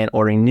away and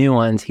ordering new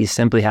ones, he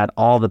simply had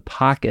all the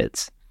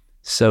pockets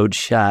sewed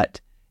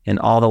shut in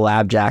all the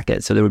lab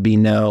jackets. So there would be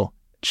no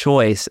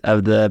choice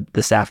of the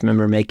staff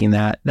member making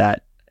that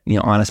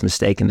honest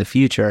mistake in the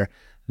future,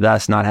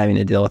 thus not having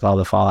to deal with all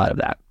the fallout of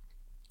that.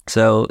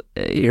 So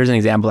here's an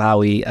example of how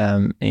we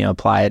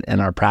apply it in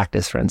our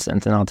practice, for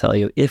instance, and I'll tell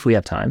you, if we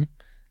have time,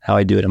 how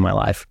I do it in my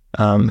life.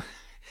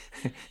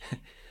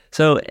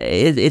 So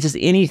it's just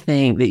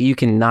anything that you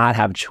can not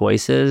have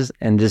choices,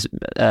 and just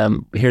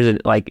here's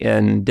it. Like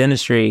in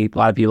dentistry, a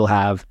lot of people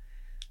have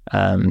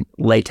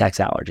latex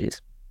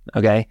allergies.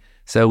 Okay.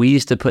 So we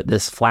used to put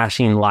this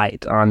flashing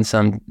light on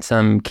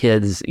some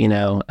kids,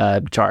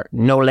 chart.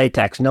 No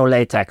latex, no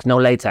latex, no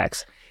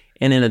latex.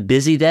 And in a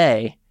busy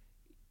day,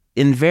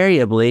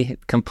 invariably,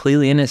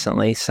 completely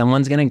innocently,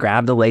 someone's going to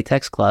grab the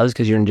latex gloves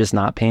because you're just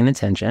not paying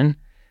attention.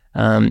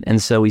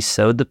 And so we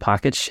sewed the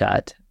pockets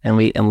shut, and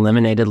we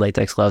eliminated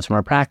latex gloves from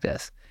our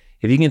practice.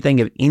 If you can think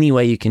of any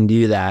way you can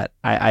do that,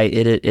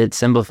 it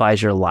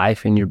simplifies your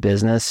life and your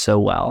business so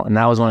well. And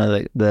that was one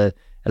of the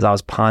as I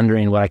was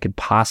pondering what I could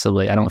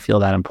possibly, I don't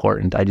feel that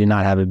important. I do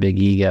not have a big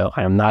ego.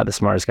 I am not the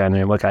smartest guy in the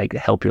room. What can I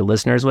help your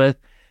listeners with?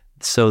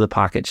 Sew the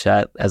pocket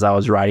shut. As I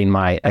was riding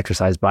my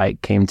exercise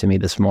bike, came to me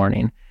this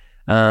morning.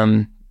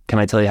 Can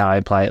I tell you how I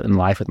apply it in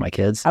life with my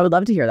kids? I would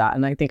love to hear that.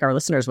 And I think our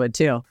listeners would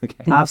too.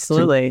 Okay.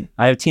 Absolutely.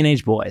 I have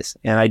teenage boys,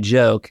 and I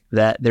joke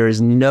that there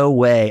is no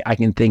way I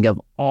can think of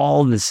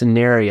all the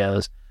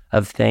scenarios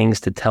of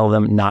things to tell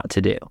them not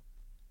to do.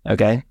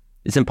 Okay?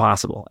 It's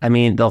impossible. I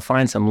mean, they'll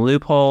find some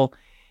loophole.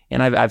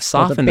 And I've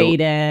softened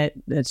debate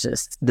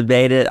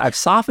it. I've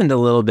softened a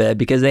little bit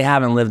because they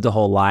haven't lived a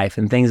whole life,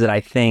 and things that I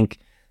think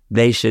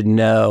they should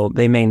know,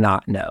 they may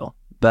not know.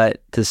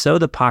 But to sew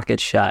the pocket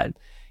shut,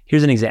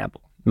 here's an example.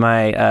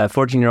 My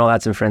 14-year-old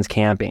had some friends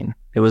camping.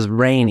 It was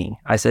raining.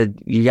 I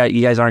said, you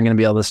guys aren't going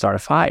to be able to start a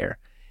fire.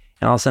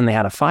 And all of a sudden they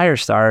had a fire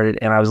started,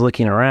 and I was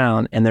looking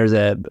around, and there's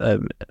I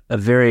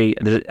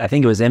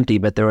think it was empty,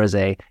 but there was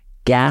a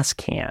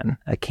can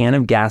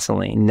of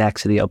gasoline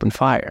next to the open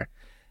fire.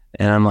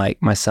 And I'm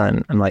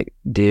like,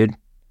 dude,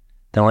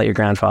 don't let your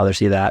grandfather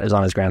see that. It was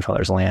on his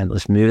grandfather's land.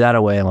 Let's move that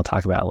away, and we'll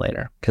talk about it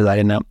later. Because I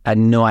had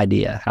no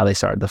idea how they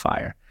started the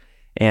fire.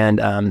 And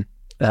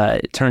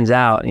it turns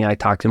out, I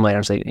talked to him later.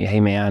 I'm like,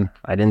 hey man,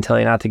 I didn't tell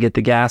you not to get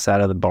the gas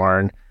out of the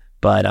barn,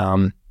 but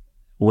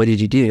what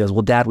did you do? He goes,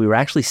 well, Dad, we were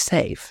actually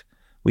safe.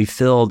 We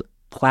filled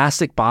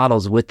plastic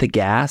bottles with the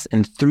gas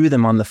and threw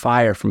them on the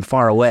fire from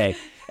far away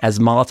as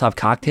Molotov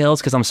cocktails.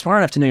 Because I'm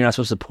smart enough to know you're not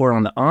supposed to pour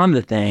it on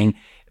the thing.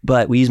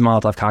 But we use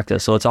Molotov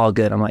cocktails, so it's all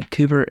good. I'm like,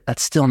 Cooper,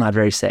 that's still not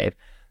very safe.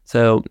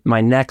 So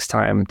my next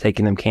time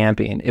taking them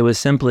camping, it was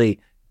simply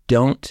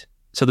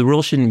so the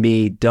rule shouldn't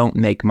be don't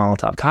make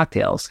Molotov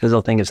cocktails, because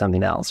they'll think of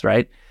something else,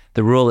 right?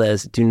 The rule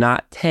is do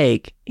not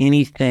take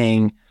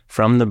anything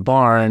from the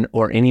barn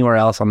or anywhere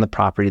else on the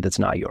property that's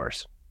not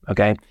yours.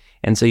 Okay.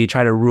 And so you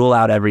try to rule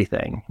out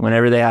everything.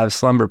 Whenever they have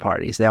slumber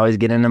parties, they always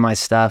get into my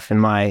stuff in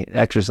my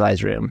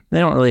exercise room. They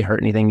don't really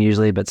hurt anything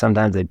usually, but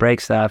sometimes they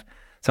break stuff.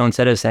 So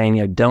instead of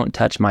saying, don't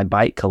touch my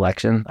bike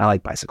collection, I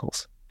like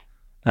bicycles.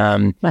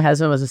 My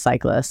husband was a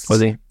cyclist. Was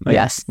he? Okay.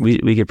 Yes.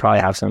 We could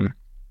probably have some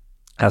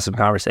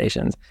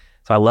conversations.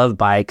 So I love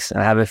bikes.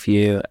 I have a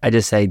few. I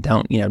just say,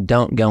 don't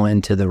go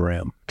into the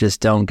room.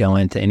 Just don't go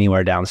into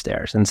anywhere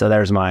downstairs. And so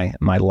there's my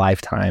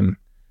lifetime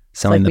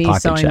sewing the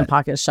pocket shut. The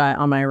pocket shut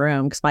on my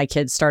room because my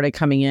kids started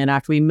coming in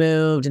after we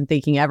moved and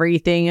thinking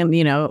everything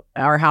and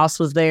our house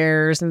was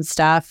theirs and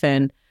stuff,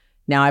 and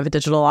now I have a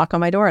digital lock on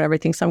my door and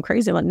everybody thinks I'm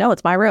crazy. I'm like, no,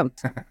 it's my room.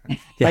 Yeah.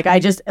 Like I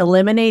just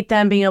eliminate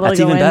them being able to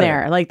go in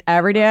there. Like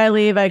every day I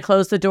leave, I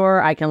close the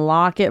door. I can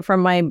lock it from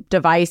my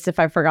device if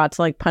I forgot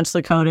to punch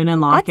the code in and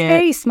lock it. That's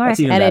very smart.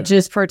 And it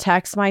just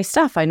protects my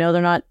stuff. I know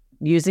they're not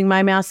using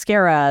my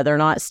mascara. They're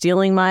not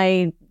stealing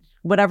my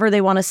whatever they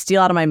want to steal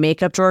out of my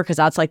makeup drawer, because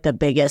that's the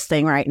biggest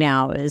thing right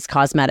now is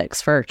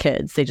cosmetics for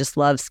kids. They just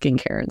love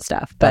skincare and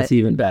stuff. But that's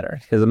even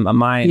better because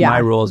my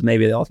rules,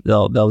 maybe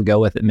they'll go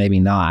with it, maybe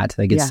not.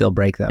 They could still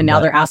break them. And now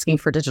they're asking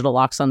for digital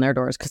locks on their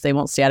doors because they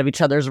won't stay out of each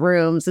other's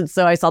rooms. And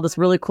so I saw this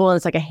really cool, and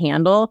it's like a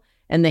handle,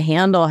 and the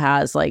handle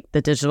has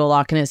the digital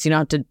lock in it, so you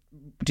don't have to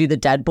do the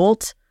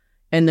deadbolt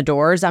in the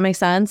doors. That makes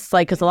sense.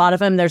 Because a lot of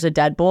them, there's a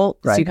deadbolt,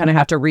 right. So you kind of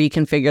have to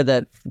reconfigure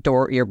the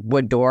door, your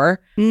wood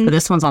door. But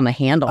this one's on the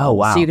handle. Oh,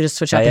 wow. So you can just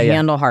switch out the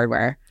handle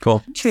hardware.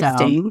 Cool.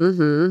 Interesting.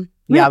 So,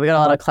 yeah, we got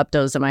a lot of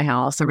kleptos in my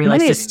house. Everybody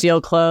likes to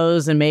steal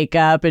clothes and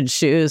makeup and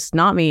shoes.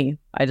 Not me.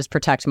 I just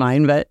protect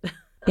mine, but...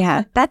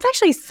 Yeah, that's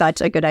actually such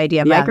a good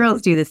idea. My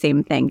girls do the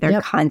same thing.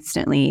 They're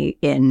constantly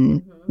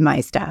in my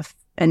stuff.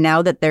 And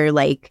now that they're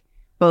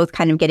both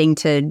kind of getting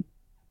to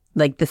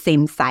the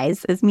same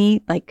size as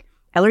me,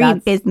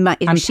 Ellery is my.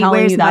 I'm she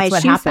telling wears you, that's my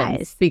what shoe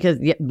happens size. because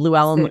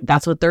Llewellyn.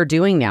 That's what they're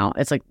doing now.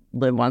 It's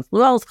Liv wants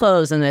Llewellyn's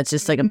clothes, and it's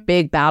just a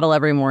big battle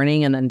every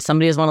morning. And then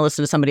somebody doesn't want to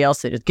listen to somebody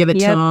else. They just give it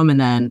to them, and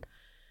then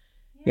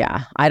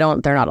I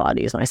don't. They're not allowed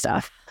to use my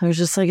stuff. I was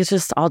just it's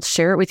just I'll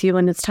share it with you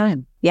when it's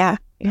time. Yeah,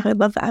 I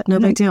love that. No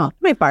big deal. I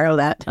might borrow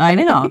that. I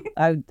know.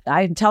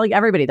 I'm telling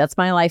everybody that's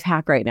my life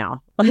hack right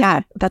now.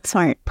 Yeah, that's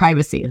smart.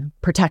 Privacy,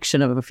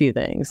 protection of a few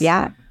things.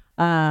 Yeah.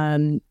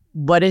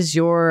 What is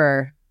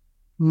your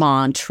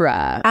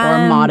mantra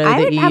or motto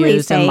that you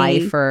use in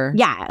life? Or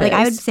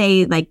I would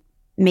say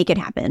make it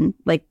happen.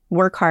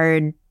 Work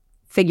hard,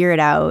 figure it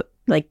out.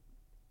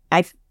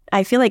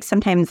 I feel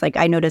sometimes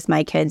I notice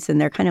my kids and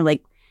they're kind of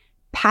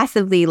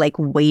passively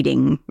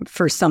waiting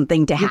for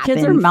something to happen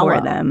kids are mellow.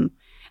 For them.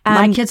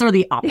 My kids are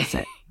the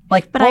opposite.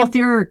 But both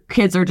your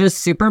kids are just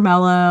super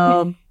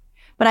mellow.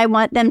 But I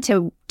want them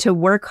to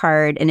work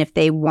hard, and if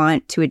they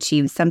want to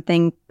achieve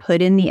something,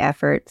 put in the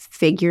effort,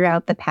 figure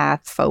out the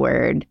path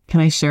forward. Can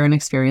I share an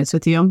experience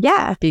with you?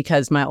 Yeah.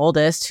 Because my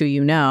oldest, who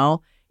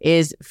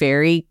is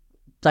very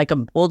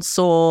an old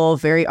soul,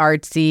 very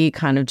artsy,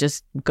 kind of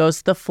just goes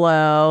to the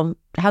flow,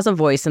 has a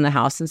voice in the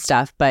house and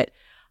stuff. But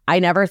I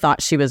never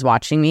thought she was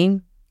watching me.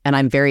 And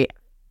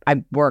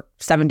I work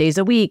 7 days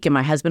a week, and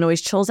my husband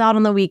always chills out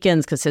on the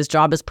weekends because his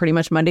job is pretty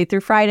much Monday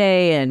through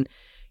Friday. And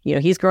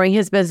he's growing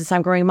his business,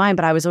 I'm growing mine,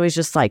 but I was always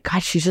just God,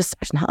 she's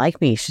not like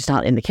me. She's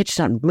not in the kitchen, she's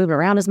not moving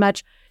around as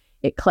much.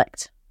 It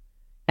clicked.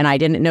 And I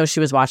didn't know she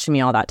was watching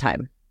me all that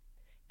time.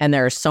 And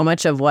there's so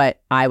much of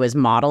what I was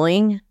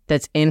modeling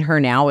that's in her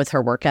now with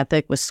her work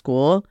ethic with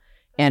school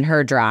and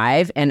her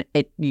drive. And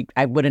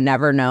I would have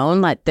never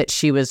known that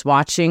she was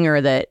watching or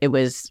that it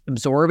was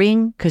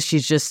absorbing, because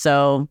she's just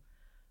so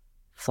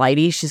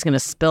flighty. She's going to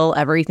spill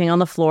everything on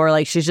the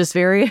floor. She's just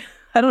very...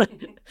 I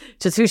don't know,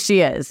 just who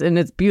she is. And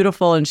it's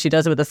beautiful. And she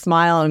does it with a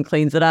smile and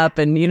cleans it up.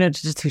 And,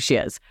 just who she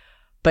is.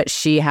 But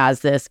she has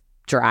this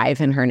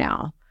drive in her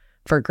now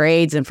for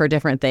grades and for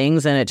different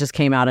things. And it just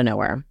came out of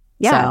nowhere.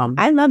 Yeah. So,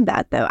 I love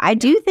that, though. I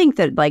do think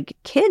that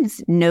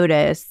kids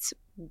notice,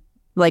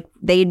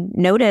 they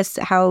notice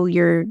how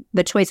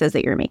the choices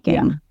that you're making.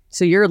 Yeah.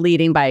 So you're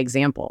leading by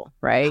example,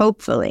 right?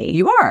 Hopefully.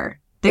 You are.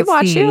 They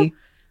watch you.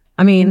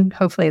 I mean,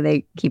 hopefully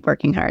they keep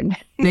working hard.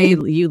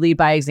 You lead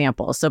by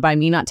example. So by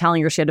me not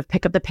telling her she had to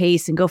pick up the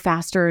pace and go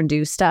faster and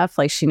do stuff,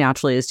 she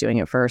naturally is doing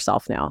it for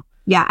herself now.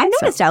 Yeah, I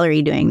noticed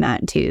Ellery doing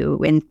that too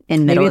in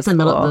middle Maybe it's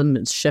school.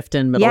 The shift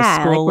in middle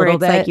school a where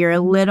little it's bit. You're a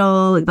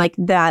little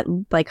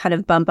that kind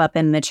of bump up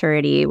in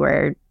maturity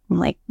where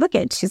I'm look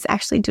she's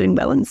actually doing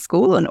well in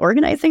school and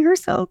organizing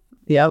herself.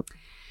 Yep.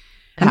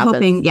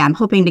 I'm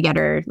hoping to get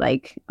her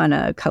on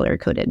a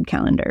color-coded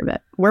calendar,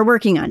 but we're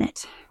working on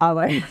it. Oh,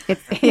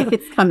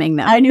 it's coming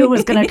though. I knew it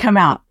was going to come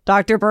out.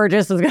 Dr.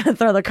 Burgess was going to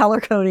throw the color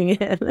coding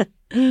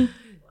in.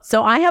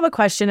 So I have a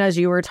question as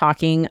you were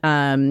talking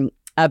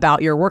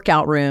about your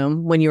workout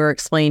room when you were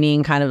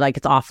explaining kind of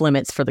it's off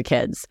limits for the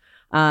kids.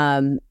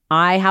 I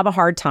have a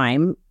hard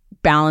time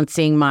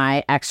balancing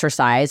my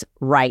exercise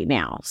right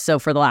now. So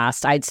for the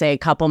last, I'd say a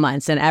couple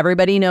months, and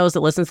everybody knows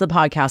that listens to the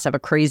podcast, I have a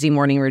crazy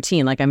morning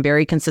routine. I'm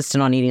very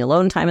consistent on eating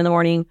alone time in the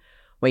morning,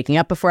 waking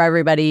up before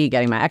everybody,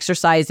 getting my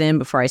exercise in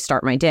before I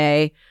start my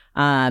day.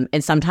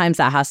 And sometimes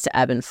that has to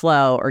ebb and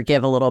flow or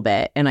give a little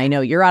bit. And I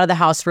know you're out of the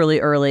house really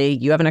early.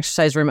 You have an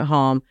exercise room at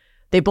home.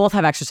 They both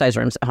have exercise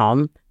rooms at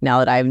home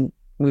now that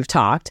we've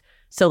talked.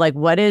 So like,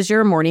 what is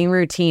your morning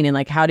routine and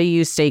like, how do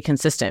you stay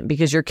consistent?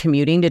 Because you're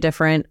commuting to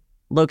different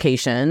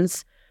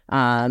locations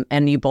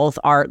and you both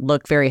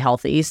look very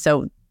healthy.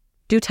 So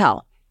do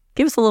tell.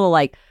 Give us a little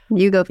like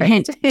you go first.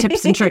 hint,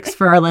 tips and tricks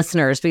for our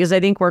listeners, because I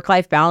think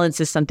work-life balance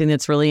is something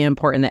that's really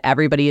important that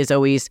everybody is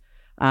always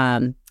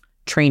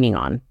training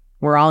on.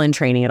 We're all in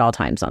training at all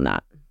times on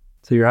that.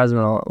 So your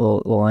husband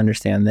will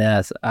understand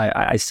this.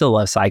 I still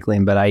love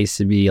cycling, but I used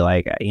to be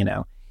like,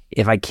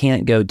 if I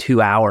can't go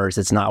 2 hours,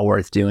 it's not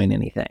worth doing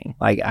anything.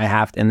 Like I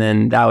have to, and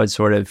then that would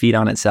sort of feed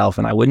on itself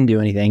and I wouldn't do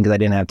anything because I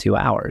didn't have 2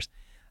 hours.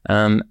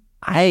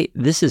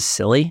 This is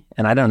silly.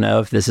 And I don't know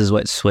if this is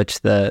what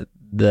switched the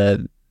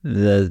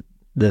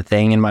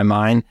thing in my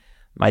mind.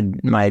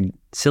 My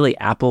silly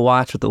Apple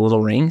Watch with the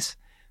little rings,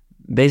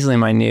 basically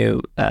my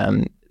new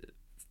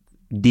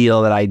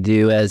deal that I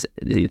do as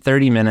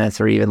 30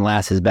 minutes or even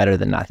less is better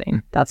than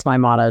nothing. That's my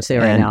motto too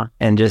right now.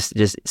 And just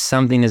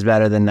something is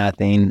better than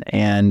nothing.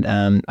 And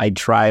I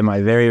try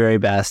my very, very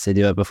best to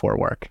do it before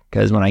work,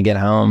 because when I get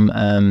home,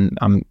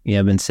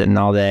 I've been sitting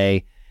all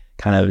day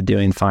kind of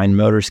doing fine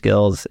motor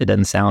skills. It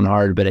doesn't sound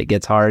hard, but it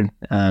gets hard,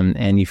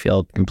 and you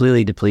feel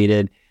completely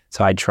depleted.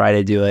 So I try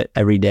to do it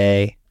every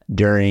day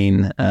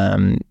during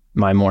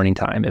my morning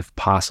time if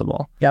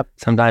possible. Yep.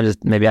 Sometimes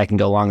maybe I can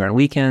go longer on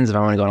weekends if I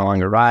want to go on a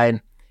longer ride.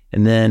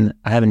 And then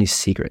I have a new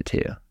secret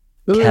too.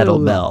 Ooh.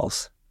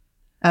 Kettlebells.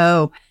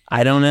 Oh.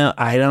 I don't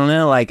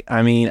know. Like,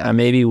 I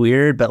may be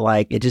weird, but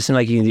like, it just seems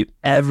like you can do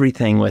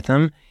everything with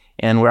them.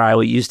 And where I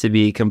used to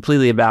be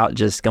completely about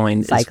just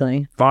going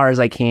cycling as far as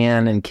I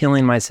can and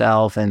killing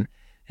myself and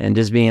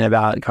just being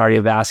about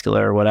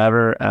cardiovascular or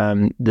whatever,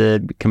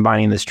 the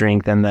combining the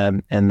strength and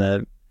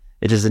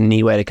it's just a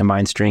neat way to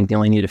combine strength. You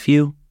only need a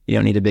few. You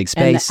don't need a big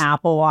space. And the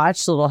Apple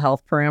Watch, little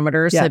health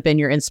parameters have been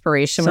your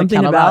inspiration Something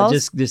with kettlebells. About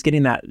just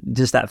getting that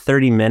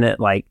 30-minute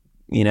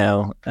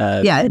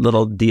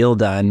little deal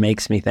done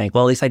makes me think,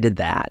 well, at least I did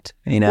that.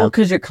 Well,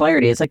 because your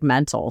clarity is like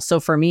mental.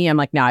 So for me, I'm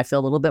like, now I feel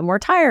a little bit more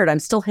tired. I'm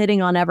still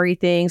hitting on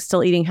everything,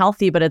 still eating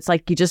healthy, but it's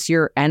like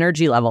your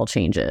energy level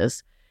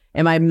changes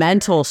and my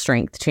mental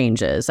strength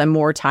changes. I'm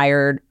more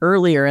tired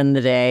earlier in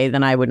the day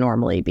than I would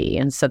normally be.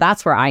 And so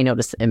that's where I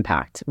notice the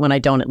impact when I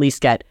don't at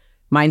least get,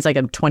 mine's like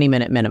a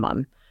 20-minute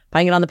minimum. If I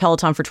can get on the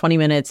Peloton for 20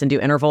 minutes and do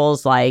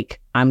intervals, like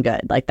I'm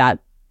good. Like that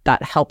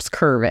helps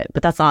curve it,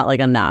 but that's not like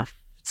enough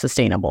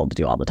sustainable to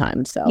do all the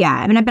time. So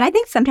yeah, but I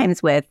think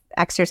sometimes with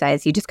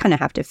exercise, you just kind of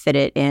have to fit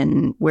it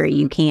in where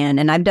you can.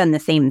 And I've done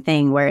the same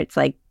thing where it's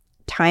like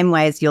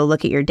time-wise, you'll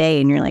look at your day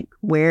and you're like,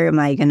 where am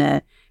I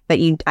gonna? But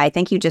I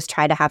think you just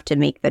try to have to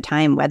make the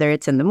time, whether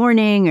it's in the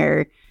morning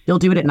or you'll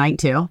do it at night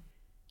too.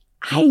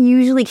 I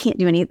usually can't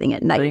do anything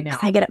at night because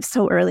I get up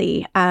so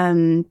early.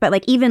 But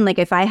like even like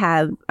if I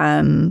have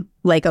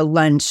like a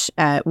lunch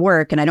at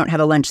work and I don't have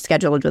a lunch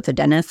scheduled with a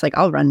dentist, like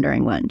I'll run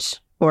during lunch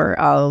or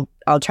I'll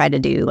try to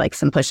do like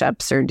some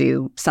push-ups or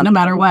do something. No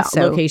matter what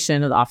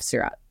location of the office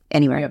you're at.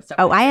 Anywhere.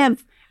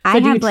 Do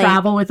you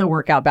travel with a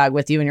workout bag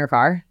with you in your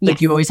car? Yes.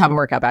 Like you always have a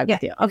workout bag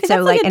with you. Okay,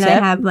 so like, and I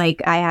have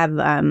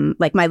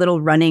like my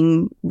little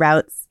running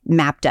routes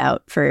mapped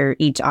out for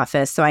each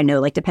office. So I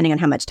know like depending on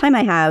how much time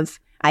I have,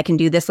 I can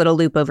do this little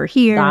loop over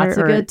here. That's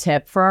a good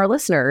tip for our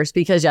listeners,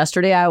 because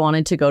yesterday I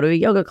wanted to go to a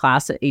yoga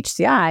class at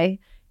HCI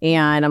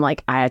and I'm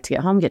like, I have to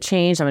get home, get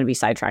changed. I'm going to be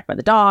sidetracked by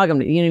the dog. You know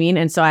what I mean?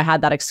 And so I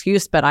had that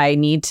excuse, but I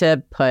need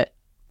to put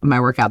my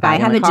workout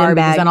bag in the car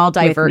because then I'll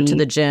divert to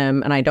the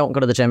gym, and I don't go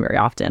to the gym very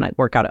often. I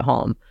work out at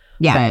home.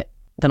 Yeah. But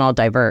then I'll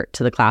divert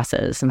to the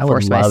classes and I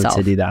force would love myself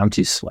to do that. I'm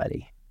too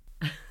sweaty.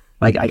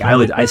 Like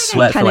I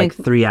sweat for like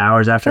 3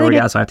 hours after I work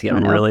out, so I have to get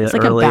really it's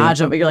like early. a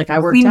badge of, you're like, I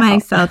worked clean out.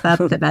 myself up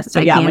the best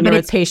I can. When you're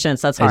with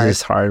patience, that's hard. It's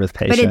just hard with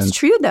patience. But it's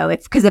true though.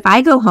 It's because if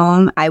I go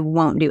home, I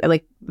won't do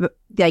like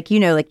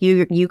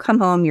you come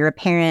home, you're a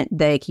parent,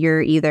 like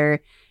you're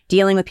either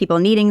dealing with people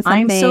needing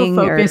something. I'm so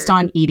focused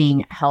on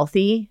eating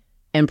healthy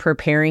and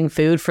preparing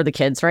food for the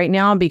kids right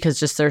now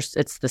because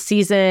it's the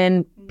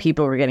season,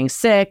 people were getting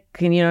sick,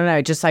 and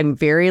I'm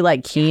very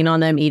like keen on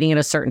them eating at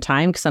a certain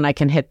time because then I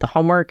can hit the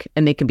homework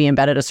and they can be in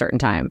bed at a certain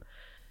time.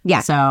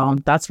 Yeah. So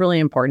that's really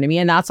important to me,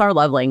 and that's our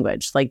love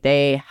language. Like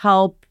they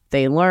help,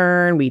 they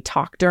learn, we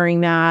talk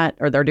during that,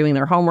 or they're doing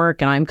their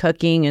homework and I'm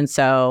cooking, and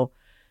so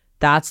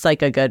that's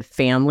like a good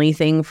family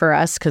thing for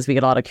us because we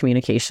get a lot of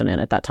communication in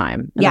at that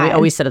time. And we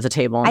always sit at the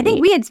table and I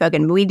think we had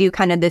spoken, but we do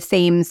kind of the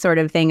same sort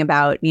of thing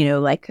about,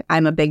 like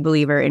I'm a big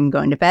believer in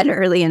going to bed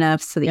early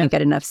enough so that you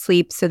get enough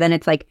sleep. So then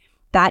it's like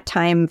that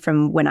time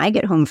from when I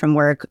get home from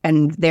work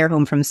and they're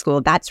home from school,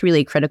 that's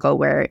really critical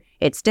where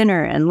it's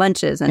dinner and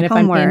lunches and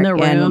homework. And if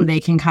I'm in the room, they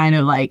can kind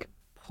of like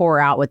pour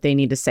out what they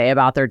need to say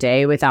about their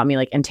day without me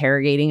like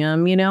interrogating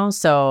them,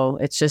 so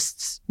it's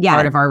just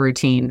part of our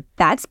routine.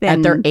 That's been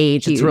at their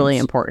age huge. It's really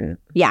important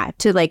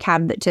to like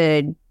have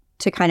to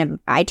kind of,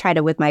 I try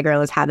to with my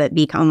girls have it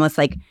be almost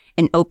like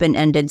an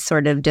open-ended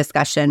sort of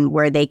discussion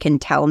where they can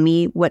tell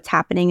me what's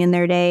happening in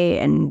their day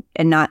and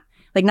not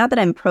like, not that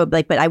I'm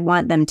but I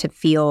want them to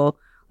feel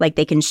like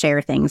they can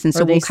share things. And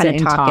so we'll kind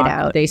of talk it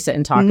out. They sit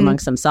and talk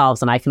amongst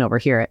themselves, and I can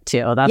overhear it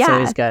too. That's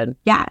always good.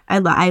 Yeah, I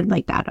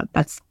like that.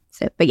 That's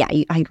it. But yeah,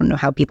 I don't know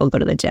how people go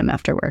to the gym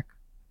after work.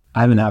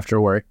 I have an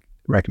after work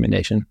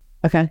recommendation.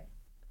 Okay.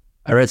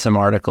 I read some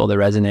article that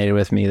resonated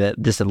with me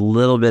that just a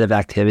little bit of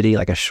activity,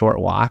 like a short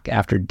walk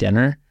after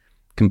dinner,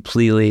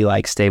 completely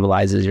like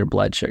stabilizes your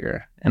blood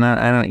sugar. And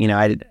I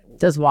don't,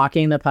 does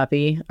walking the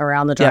puppy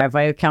around the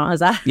driveway count as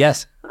that?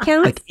 Yes.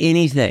 Counts? Like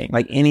anything.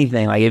 Like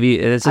if you,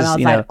 it's just,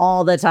 I'm outside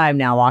all the time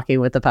now walking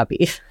with the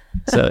puppy.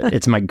 So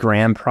it's my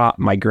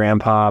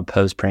grandpa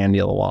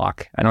postprandial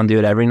walk. I don't do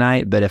it every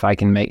night, but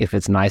if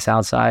it's nice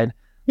outside,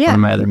 one of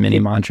my other mini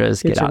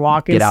mantras, get your out,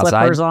 walking get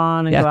outside, slippers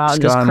on and go out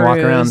and just go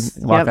cruise.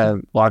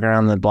 walk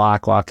around the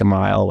block, walk a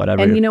mile,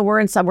 whatever. And we're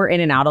in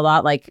and out a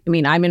lot. Like, I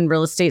mean, I'm in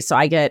real estate, so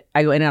I go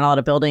in and out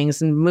of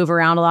buildings and move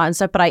around a lot and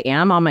stuff, but I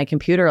am on my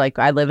computer. Like,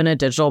 I live in a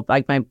digital,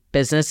 like, my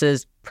business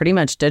is pretty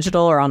much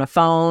digital or on a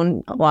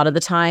phone a lot of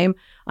the time.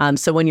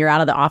 So when you're out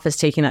of the office,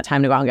 taking that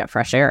time to go out and get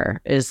fresh air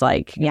is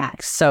like,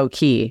 so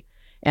key.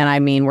 And I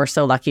mean, we're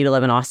so lucky to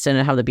live in Austin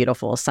and have the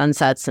beautiful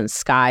sunsets and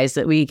skies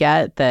that we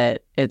get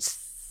that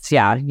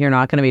you're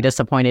not going to be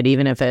disappointed,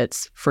 even if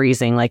it's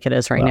freezing like it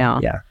is right now.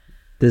 Yeah.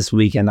 This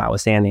weekend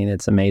notwithstanding,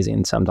 it's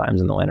amazing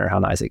sometimes in the winter how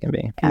nice it can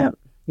be.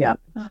 Yep.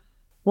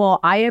 Well,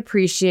 I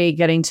appreciate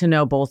getting to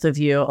know both of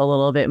you a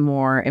little bit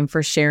more and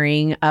for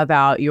sharing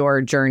about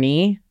your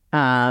journey,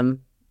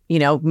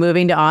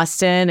 moving to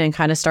Austin and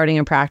kind of starting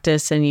a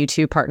practice and you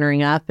two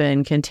partnering up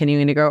and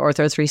continuing to grow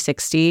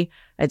Ortho360.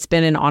 It's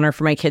been an honor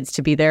for my kids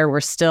to be there.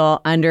 We're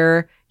still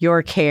under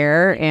your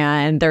care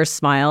and their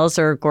smiles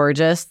are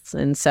gorgeous.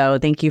 And so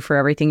thank you for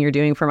everything you're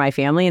doing for my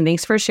family. And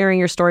thanks for sharing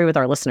your story with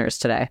our listeners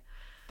today.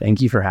 Thank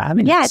you for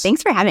having us. Yeah,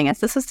 thanks for having us.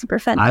 This was super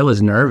fun. I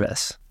was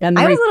nervous. And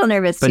I was a little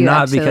nervous too, but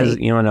not actually. Because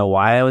you want to know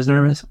why I was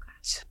nervous?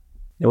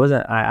 It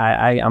wasn't.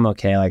 I'm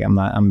okay. Like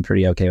I'm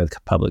pretty okay with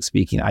public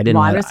speaking. I'm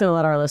just gonna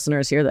let our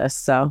listeners hear this.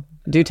 So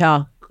do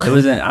tell. It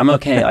wasn't. I'm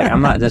okay. Like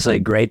I'm not just like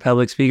a great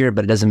public speaker,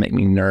 but it doesn't make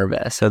me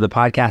nervous. So the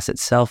podcast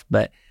itself,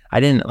 but I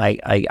didn't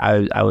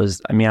I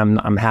was. I mean,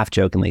 I'm half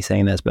jokingly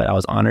saying this, but I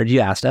was honored you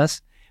asked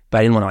us, but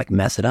I didn't want to like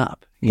mess it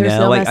up. There's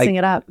no messing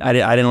it up. I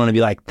didn't want to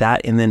be like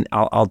that. And then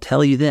I'll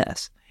tell you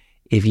this.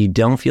 If you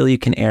don't feel you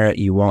can air it,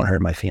 you won't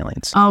hurt my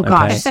feelings. Oh,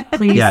 gosh.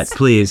 Please. Yeah,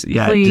 please.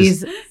 Yeah, please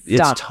stop.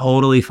 It's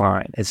totally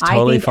fine. It's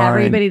totally fine. I think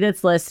everybody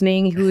that's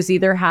listening who's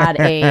either had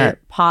a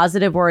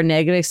positive or a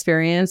negative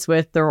experience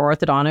with their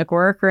orthodontic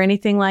work or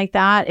anything like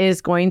that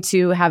is going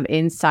to have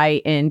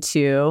insight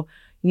into,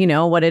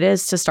 what it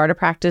is to start a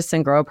practice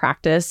and grow a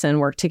practice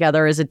and work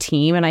together as a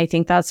team. And I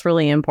think that's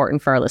really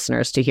important for our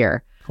listeners to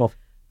hear. Cool.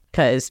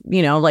 Because,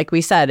 like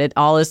we said, it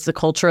all is the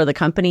culture of the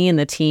company and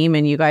the team,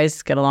 and you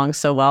guys get along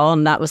so well.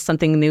 And that was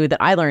something new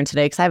that I learned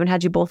today because I haven't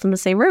had you both in the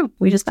same room.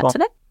 We just met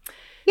today.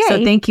 Yay.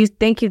 So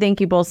thank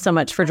you both so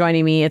much for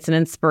joining me. It's an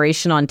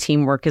inspiration on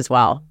teamwork as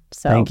well.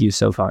 So thank you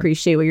so far.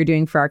 Appreciate what you're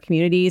doing for our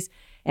communities.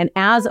 And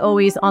as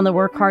always on the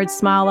Work Hard,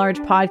 Smile Large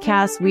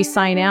podcast, we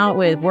sign out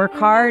with Work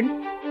Hard,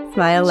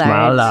 Smile Large.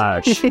 Smile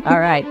Large. All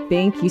right.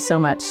 Thank you so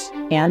much.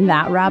 And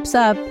that wraps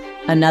up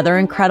another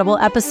incredible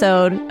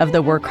episode of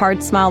the Work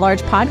Hard, Smile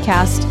Large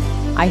podcast.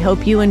 I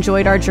hope you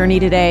enjoyed our journey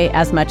today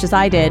as much as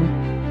I did.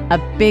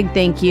 A big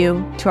thank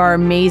you to our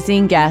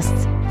amazing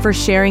guests for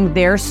sharing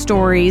their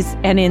stories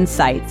and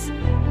insights.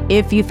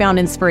 If you found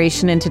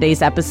inspiration in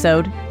today's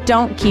episode,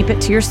 don't keep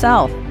it to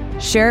yourself.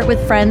 Share it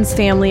with friends,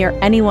 family, or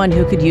anyone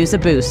who could use a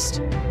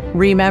boost.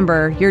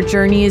 Remember, your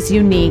journey is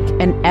unique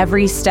and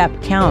every step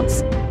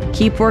counts.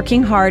 Keep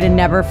working hard and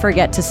never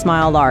forget to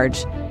smile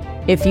large.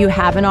 If you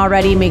haven't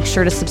already, make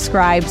sure to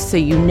subscribe so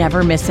you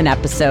never miss an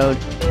episode.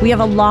 We have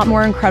a lot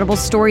more incredible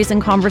stories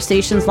and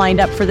conversations lined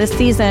up for this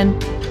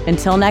season.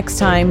 Until next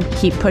time,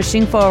 keep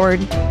pushing forward,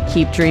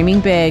 keep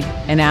dreaming big,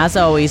 and as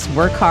always,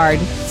 work hard,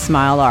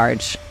 smile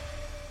large.